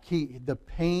lashed back. The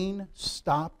pain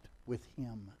stopped with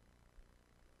Him.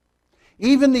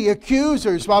 Even the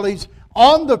accusers, while He's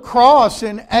on the cross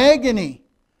in agony,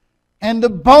 and the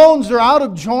bones are out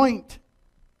of joint,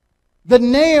 the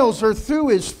nails are through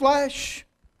His flesh,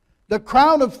 the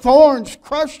crown of thorns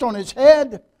crushed on His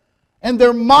head, and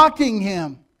they're mocking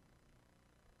Him.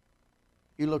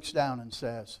 He looks down and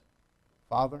says,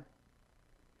 Father,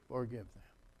 forgive them.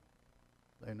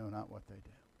 They know not what they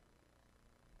do.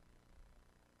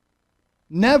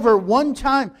 Never one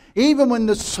time, even when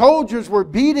the soldiers were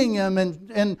beating Him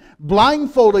and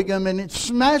blindfolding Him and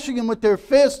smashing Him with their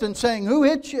fists and saying, who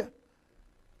hit you?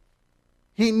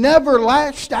 He never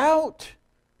lashed out.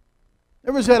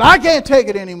 Never said, I can't take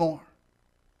it anymore.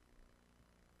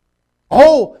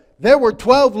 Oh, there were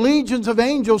 12 legions of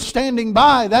angels standing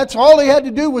by. That's all He had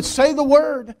to do was say the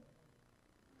word.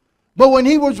 But when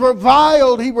He was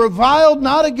reviled, He reviled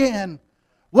not again.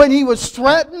 When He was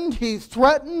threatened, He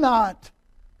threatened not.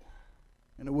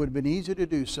 And it would have been easy to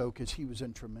do so because He was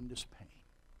in tremendous pain.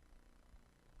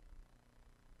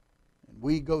 And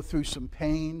we go through some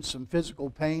pain, some physical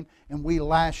pain, and we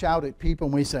lash out at people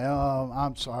and we say, oh,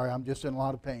 I'm sorry, I'm just in a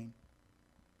lot of pain.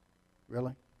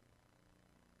 Really?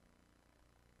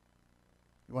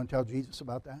 You want to tell Jesus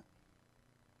about that?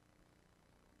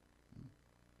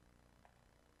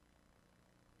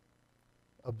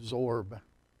 Absorb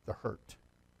the hurt.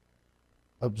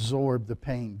 Absorb the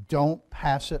pain. Don't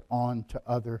pass it on to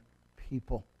other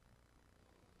people.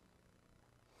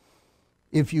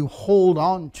 If you hold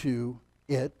on to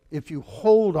it, if you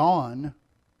hold on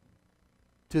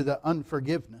to the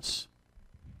unforgiveness,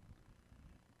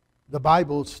 the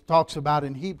Bible talks about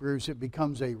in Hebrews, it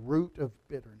becomes a root of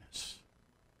bitterness.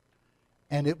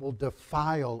 And it will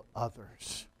defile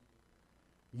others.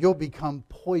 You'll become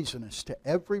poisonous to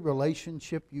every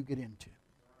relationship you get into.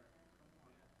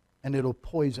 And it'll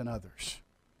poison others.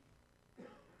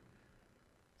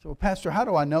 So, Pastor, how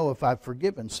do I know if I've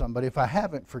forgiven somebody, if I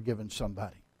haven't forgiven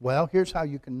somebody? Well, here's how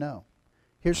you can know.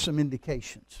 Here's some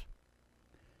indications.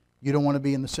 You don't want to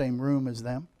be in the same room as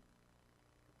them.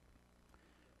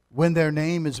 When their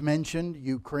name is mentioned,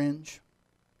 you cringe.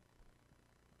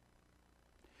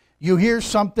 You hear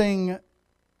something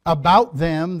about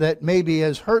them that maybe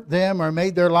has hurt them or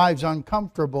made their lives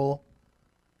uncomfortable,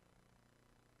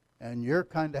 and you're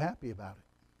kind of happy about it.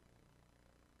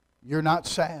 You're not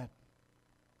sad.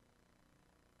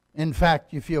 In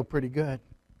fact, you feel pretty good.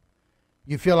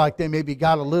 You feel like they maybe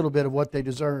got a little bit of what they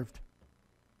deserved.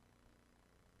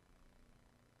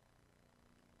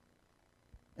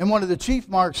 And one of the chief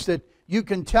marks that you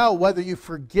can tell whether you've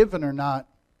forgiven or not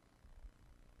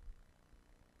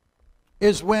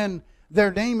is when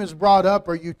their name is brought up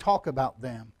or you talk about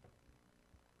them.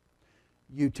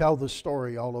 You tell the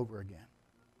story all over again.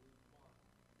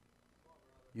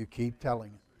 You keep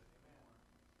telling it.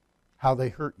 How they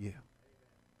hurt you.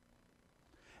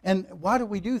 And why do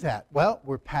we do that? Well,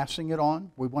 we're passing it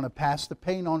on. We want to pass the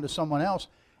pain on to someone else.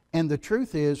 And the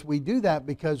truth is, we do that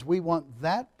because we want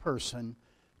that person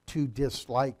to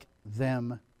dislike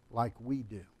them like we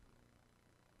do.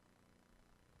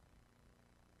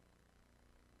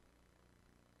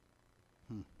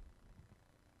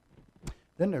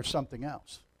 Then there's something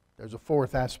else. There's a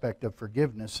fourth aspect of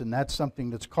forgiveness, and that's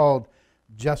something that's called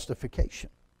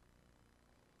justification.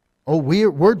 Oh,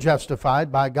 we're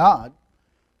justified by God.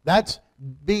 That's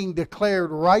being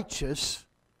declared righteous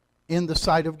in the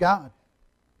sight of God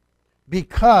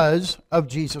because of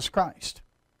Jesus Christ.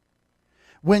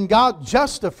 When God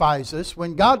justifies us,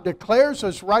 when God declares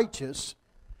us righteous,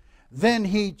 then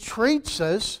He treats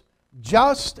us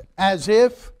just as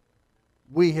if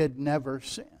we had never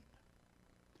sinned.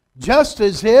 Just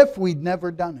as if we'd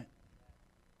never done it.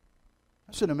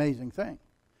 That's an amazing thing.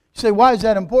 You say, why is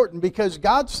that important? Because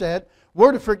God said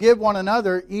we're to forgive one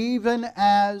another even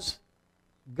as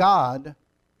God,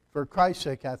 for Christ's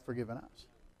sake, hath forgiven us.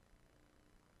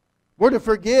 We're to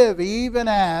forgive even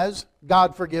as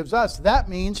God forgives us. That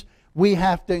means we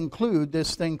have to include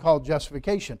this thing called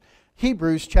justification.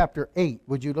 Hebrews chapter 8.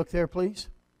 Would you look there, please?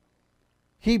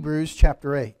 Hebrews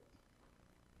chapter 8.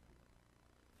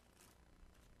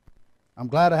 I'm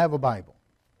glad I have a Bible.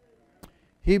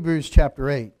 Hebrews chapter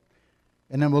 8.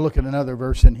 And then we'll look at another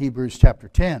verse in Hebrews chapter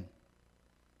 10.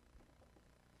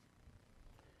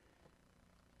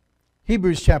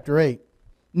 Hebrews chapter 8.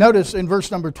 Notice in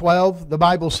verse number 12, the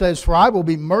Bible says, "For I will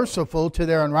be merciful to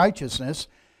their unrighteousness,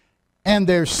 and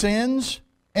their sins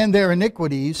and their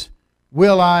iniquities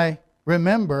will I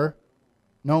remember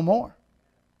no more."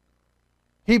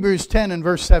 Hebrews 10 and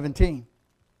verse 17.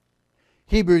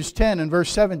 Hebrews 10 and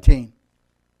verse 17.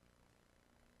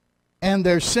 "And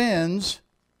their sins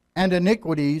and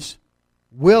iniquities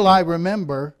will I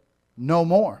remember no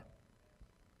more."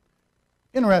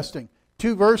 Interesting.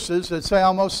 Two verses that say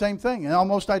almost the same thing and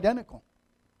almost identical.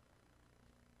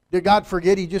 Did God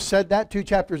forget He just said that 2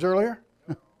 chapters earlier?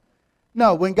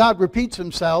 No, when God repeats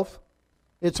Himself,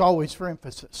 it's always for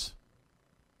emphasis.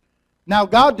 Now,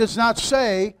 God does not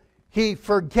say He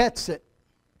forgets it.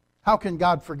 How can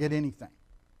God forget anything?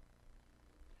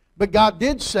 But God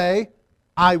did say,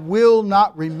 "I will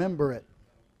not remember it."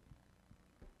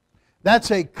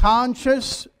 That's a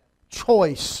conscious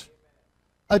choice,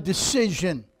 a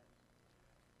decision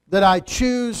that I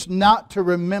choose not to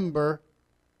remember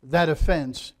that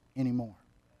offense anymore.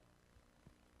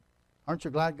 Aren't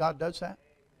you glad God does that?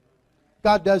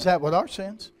 God does that with our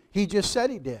sins. He just said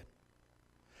He did.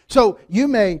 So you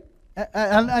may,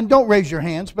 and don't raise your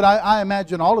hands, but I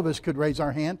imagine all of us could raise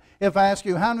our hand if I ask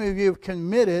you, how many of you have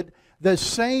committed the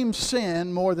same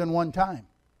sin more than one time?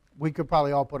 We could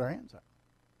probably all put our hands up.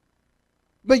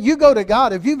 But you go to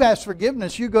God. If you've asked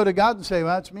forgiveness, you go to God and say,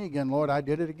 "Well, that's me again, Lord. I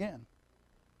did it again."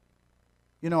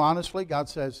 You know, honestly, God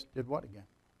says, "Did what again?"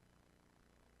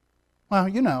 "Well,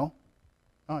 you know."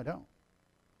 "No, I don't."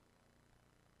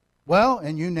 "Well,"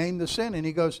 and you name the sin, and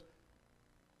He goes,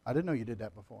 "I didn't know you did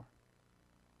that before."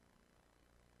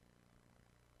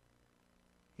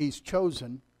 He's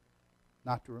chosen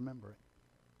not to remember it.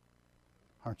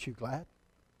 Aren't you glad?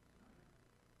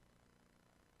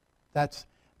 That's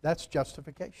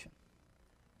justification.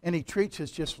 And He treats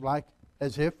us just like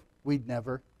as if we'd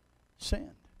never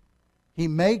sinned. He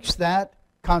makes that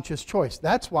conscious choice.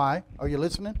 That's why, are you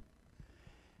listening?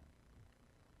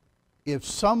 If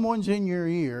someone's in your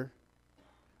ear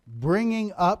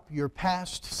bringing up your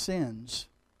past sins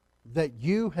that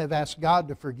you have asked God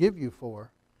to forgive you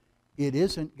for, it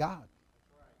isn't God.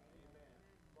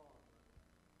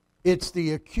 It's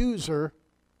the accuser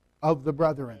of the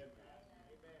brethren.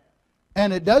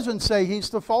 And it doesn't say he's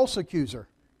the false accuser.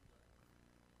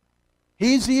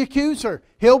 He's the accuser.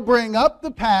 He'll bring up the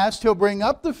past. He'll bring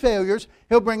up the failures.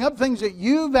 He'll bring up things that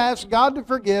you've asked God to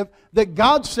forgive that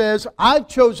God says, "I've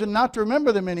chosen not to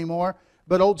remember them anymore."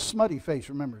 but old smutty face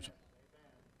remembers him.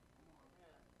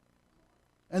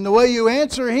 And the way you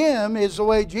answer him is the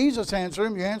way Jesus answered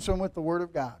him. You answer him with the Word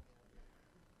of God.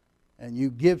 And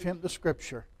you give him the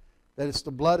Scripture that it's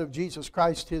the blood of Jesus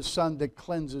Christ, His Son, that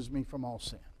cleanses me from all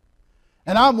sin.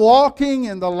 And I'm walking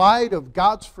in the light of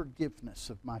God's forgiveness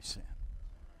of my sin.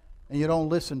 And you don't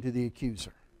listen to the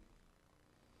accuser.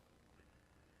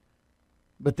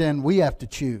 But then we have to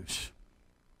choose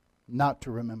not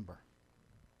to remember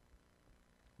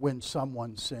when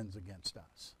someone sins against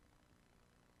us.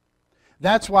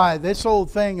 That's why this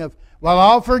old thing of, well,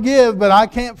 I'll forgive, but I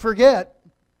can't forget,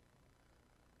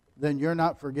 then you're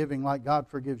not forgiving like God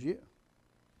forgives you.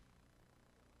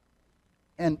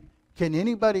 And can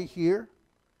anybody here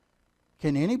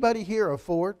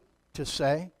afford to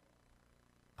say,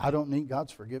 I don't need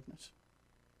God's forgiveness,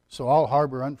 so I'll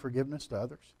harbor unforgiveness to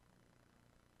others?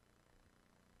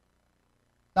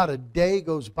 Not a day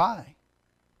goes by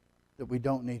that we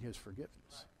don't need His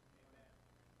forgiveness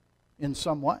in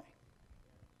some way.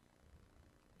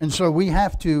 And so we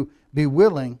have to be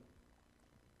willing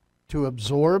to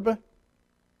absorb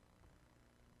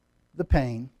the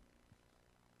pain,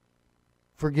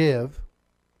 forgive,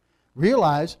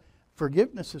 realize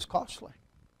forgiveness is costly.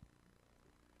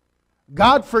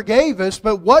 God forgave us,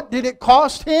 but what did it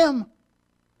cost Him?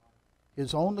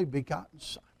 His only begotten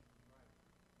Son.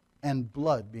 And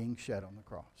blood being shed on the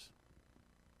cross.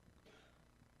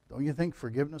 Don't you think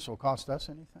forgiveness will cost us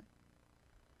anything?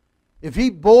 If He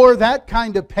bore that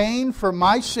kind of pain for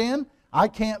my sin, I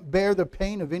can't bear the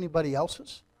pain of anybody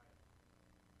else's.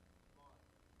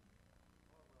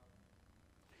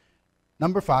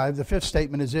 Number 5, the 5th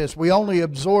statement is this: we only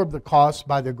absorb the cost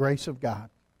by the grace of God.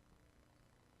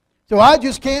 So I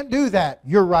just can't do that.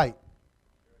 You're right.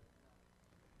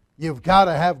 You've got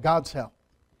to have God's help.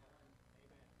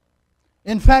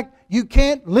 In fact, you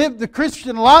can't live the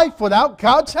Christian life without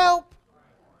God's help.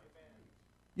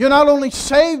 You're not only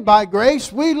saved by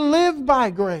grace, we live by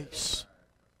grace.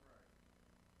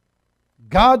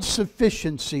 God's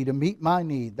sufficiency to meet my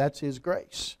need, that's His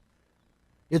grace.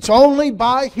 It's only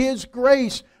by His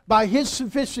grace, by His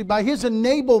sufficiency, by His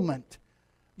enablement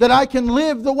that I can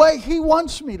live the way He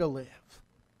wants me to live.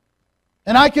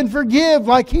 And I can forgive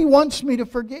like He wants me to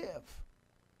forgive.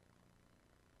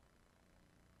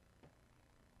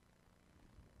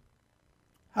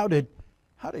 How did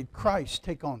Christ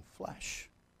take on flesh?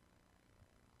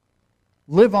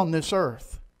 Live on this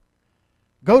earth.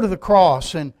 Go to the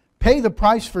cross and pay the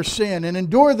price for sin and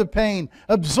endure the pain.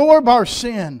 Absorb our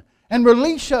sin and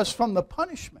release us from the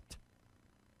punishment.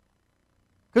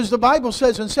 Because the Bible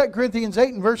says in 2 Corinthians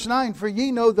 8 and verse 9, for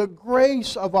ye know the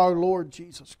grace of our Lord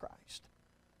Jesus Christ,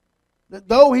 that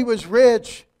though He was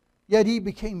rich, yet He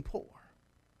became poor.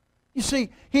 You see,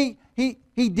 He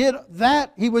did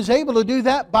that. He was able to do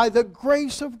that by the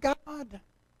grace of God.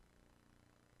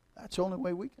 That's the only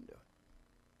way we can do it.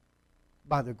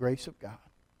 By the grace of God.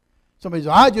 Somebody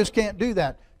says, I just can't do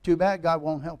that. Too bad God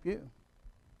won't help you.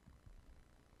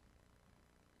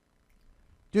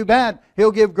 Too bad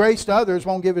He'll give grace to others,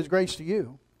 won't give His grace to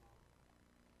you.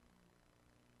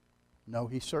 No,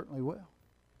 He certainly will.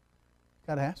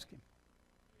 Got to ask Him.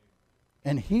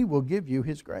 And He will give you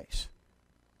His grace.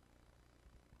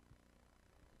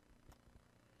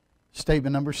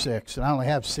 Statement number 6. And I only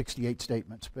have 68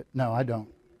 statements, but no, I don't.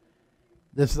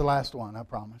 This is the last one, I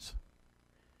promise.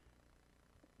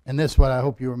 And this is what I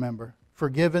hope you remember.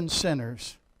 Forgiven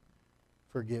sinners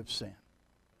forgive sin.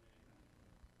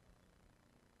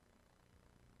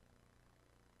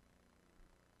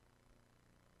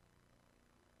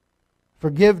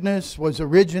 Forgiveness was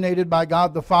originated by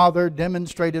God the Father,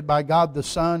 demonstrated by God the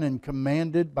Son, and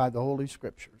commanded by the Holy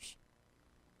Scriptures.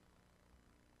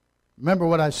 Remember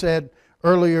what I said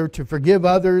earlier, to forgive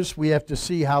others, we have to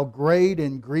see how great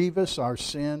and grievous our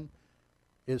sin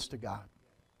is to God.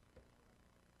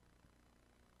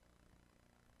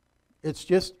 It's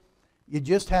just, you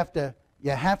have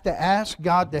to ask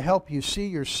God to help you see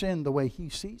your sin the way He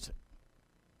sees it.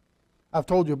 I've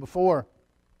told you before,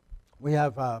 we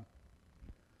have, there'll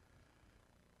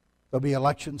be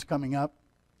elections coming up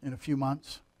in a few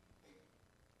months.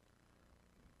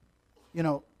 You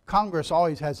know, Congress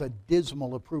always has a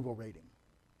dismal approval rating.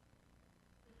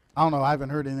 I don't know, I haven't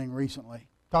heard anything recently.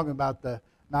 Talking about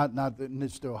not that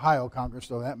it's the Ohio Congress,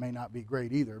 though that may not be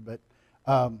great either, but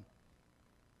the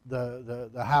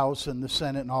House and the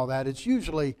Senate and all that, it's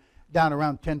usually down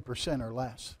around 10% or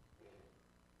less.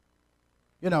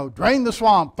 You know, drain the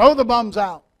swamp, throw the bums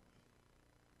out.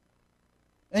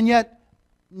 And yet,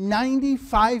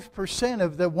 95%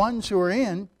 of the ones who are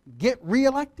in get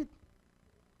reelected.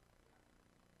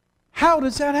 How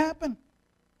does that happen?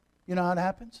 You know how it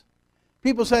happens?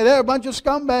 People say they're a bunch of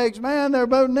scumbags, man, they're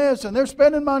doing this, and they're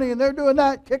spending money, and they're doing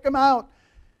that, kick them out.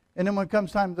 And then when it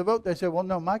comes time to vote, they say, well,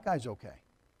 no, my guy's okay.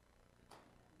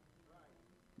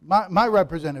 My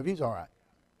representative, he's all right.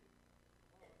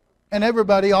 And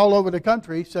everybody all over the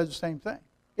country says the same thing.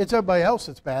 It's everybody else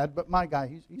that's bad, but my guy,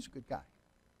 he's a good guy.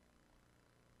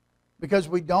 Because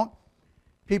we don't,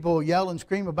 people yell and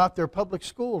scream about their public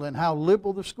school and how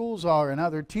liberal the schools are and how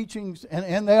their teachings,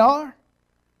 and they are.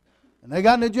 And they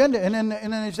got an agenda. And then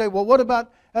they say, well, what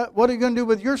about, what are you going to do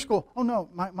with your school? Oh, no,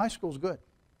 my school's good.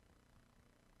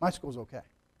 My school's okay.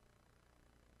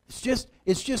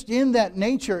 It's just in that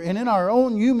nature, and in our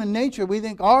own human nature, we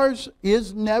think ours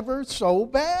is never so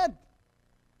bad.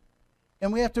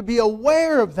 And we have to be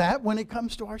aware of that when it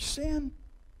comes to our sin.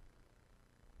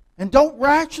 And don't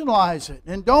rationalize it.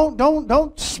 And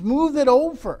don't smooth it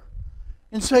over.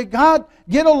 And say, God,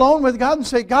 get alone with God and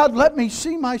say, God, let me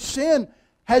see my sin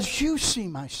as you see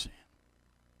my sin.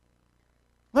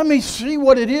 Let me see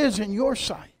what it is in your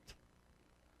sight,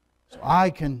 so I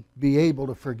can be able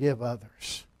to forgive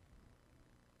others.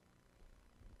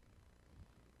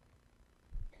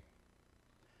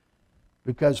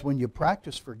 Because when you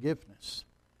practice forgiveness,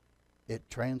 it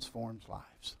transforms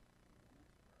lives.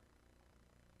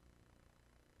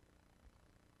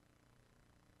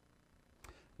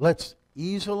 Let's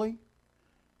easily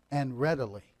and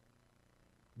readily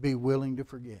be willing to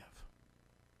forgive.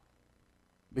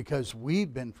 Because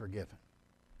we've been forgiven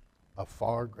a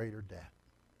far greater debt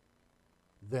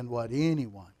than what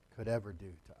anyone could ever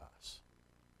do to us.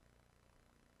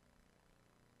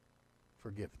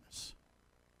 Forgiveness.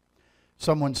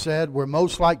 Someone said, we're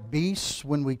most like beasts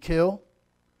when we kill.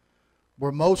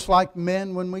 We're most like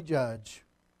men when we judge.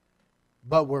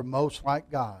 But we're most like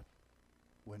God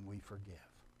when we forgive.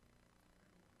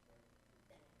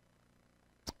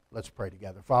 Let's pray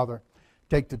together. Father,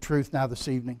 take the truth now this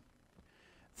evening.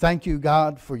 Thank you,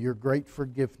 God, for your great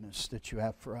forgiveness that you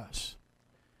have for us.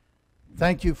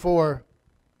 Thank you for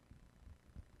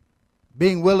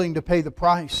being willing to pay the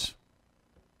price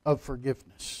of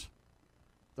forgiveness,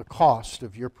 the cost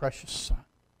of your precious Son.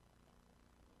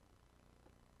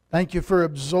 Thank you for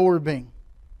absorbing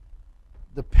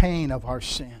the pain of our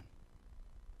sin.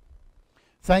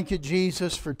 Thank you,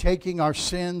 Jesus, for taking our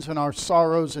sins and our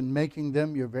sorrows and making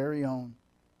them your very own.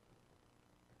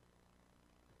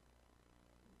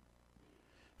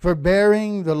 For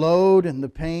bearing the load and the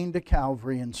pain to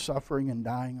Calvary and suffering and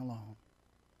dying alone.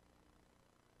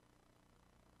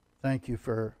 Thank you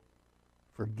for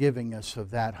forgiving us of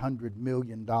that $100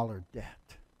 million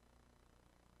debt.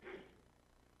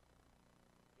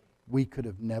 We could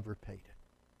have never paid it.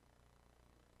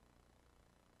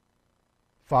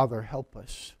 Father, help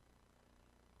us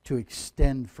to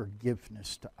extend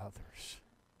forgiveness to others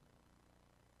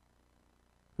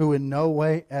who in no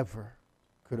way ever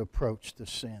could approach the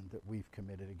sin that we've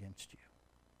committed against you.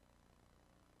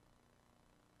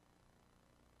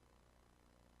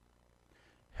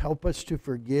 Help us to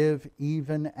forgive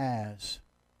even as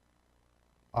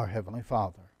our Heavenly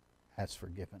Father has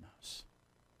forgiven us.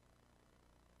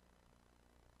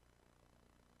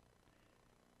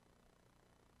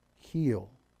 Heal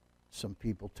some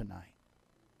people tonight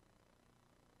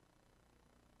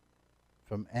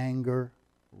from anger,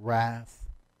 wrath,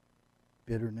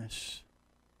 bitterness,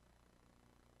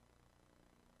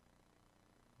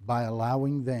 by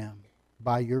allowing them,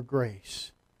 by your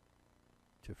grace,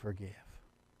 to forgive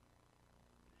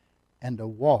and to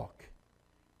walk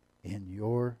in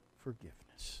your forgiveness.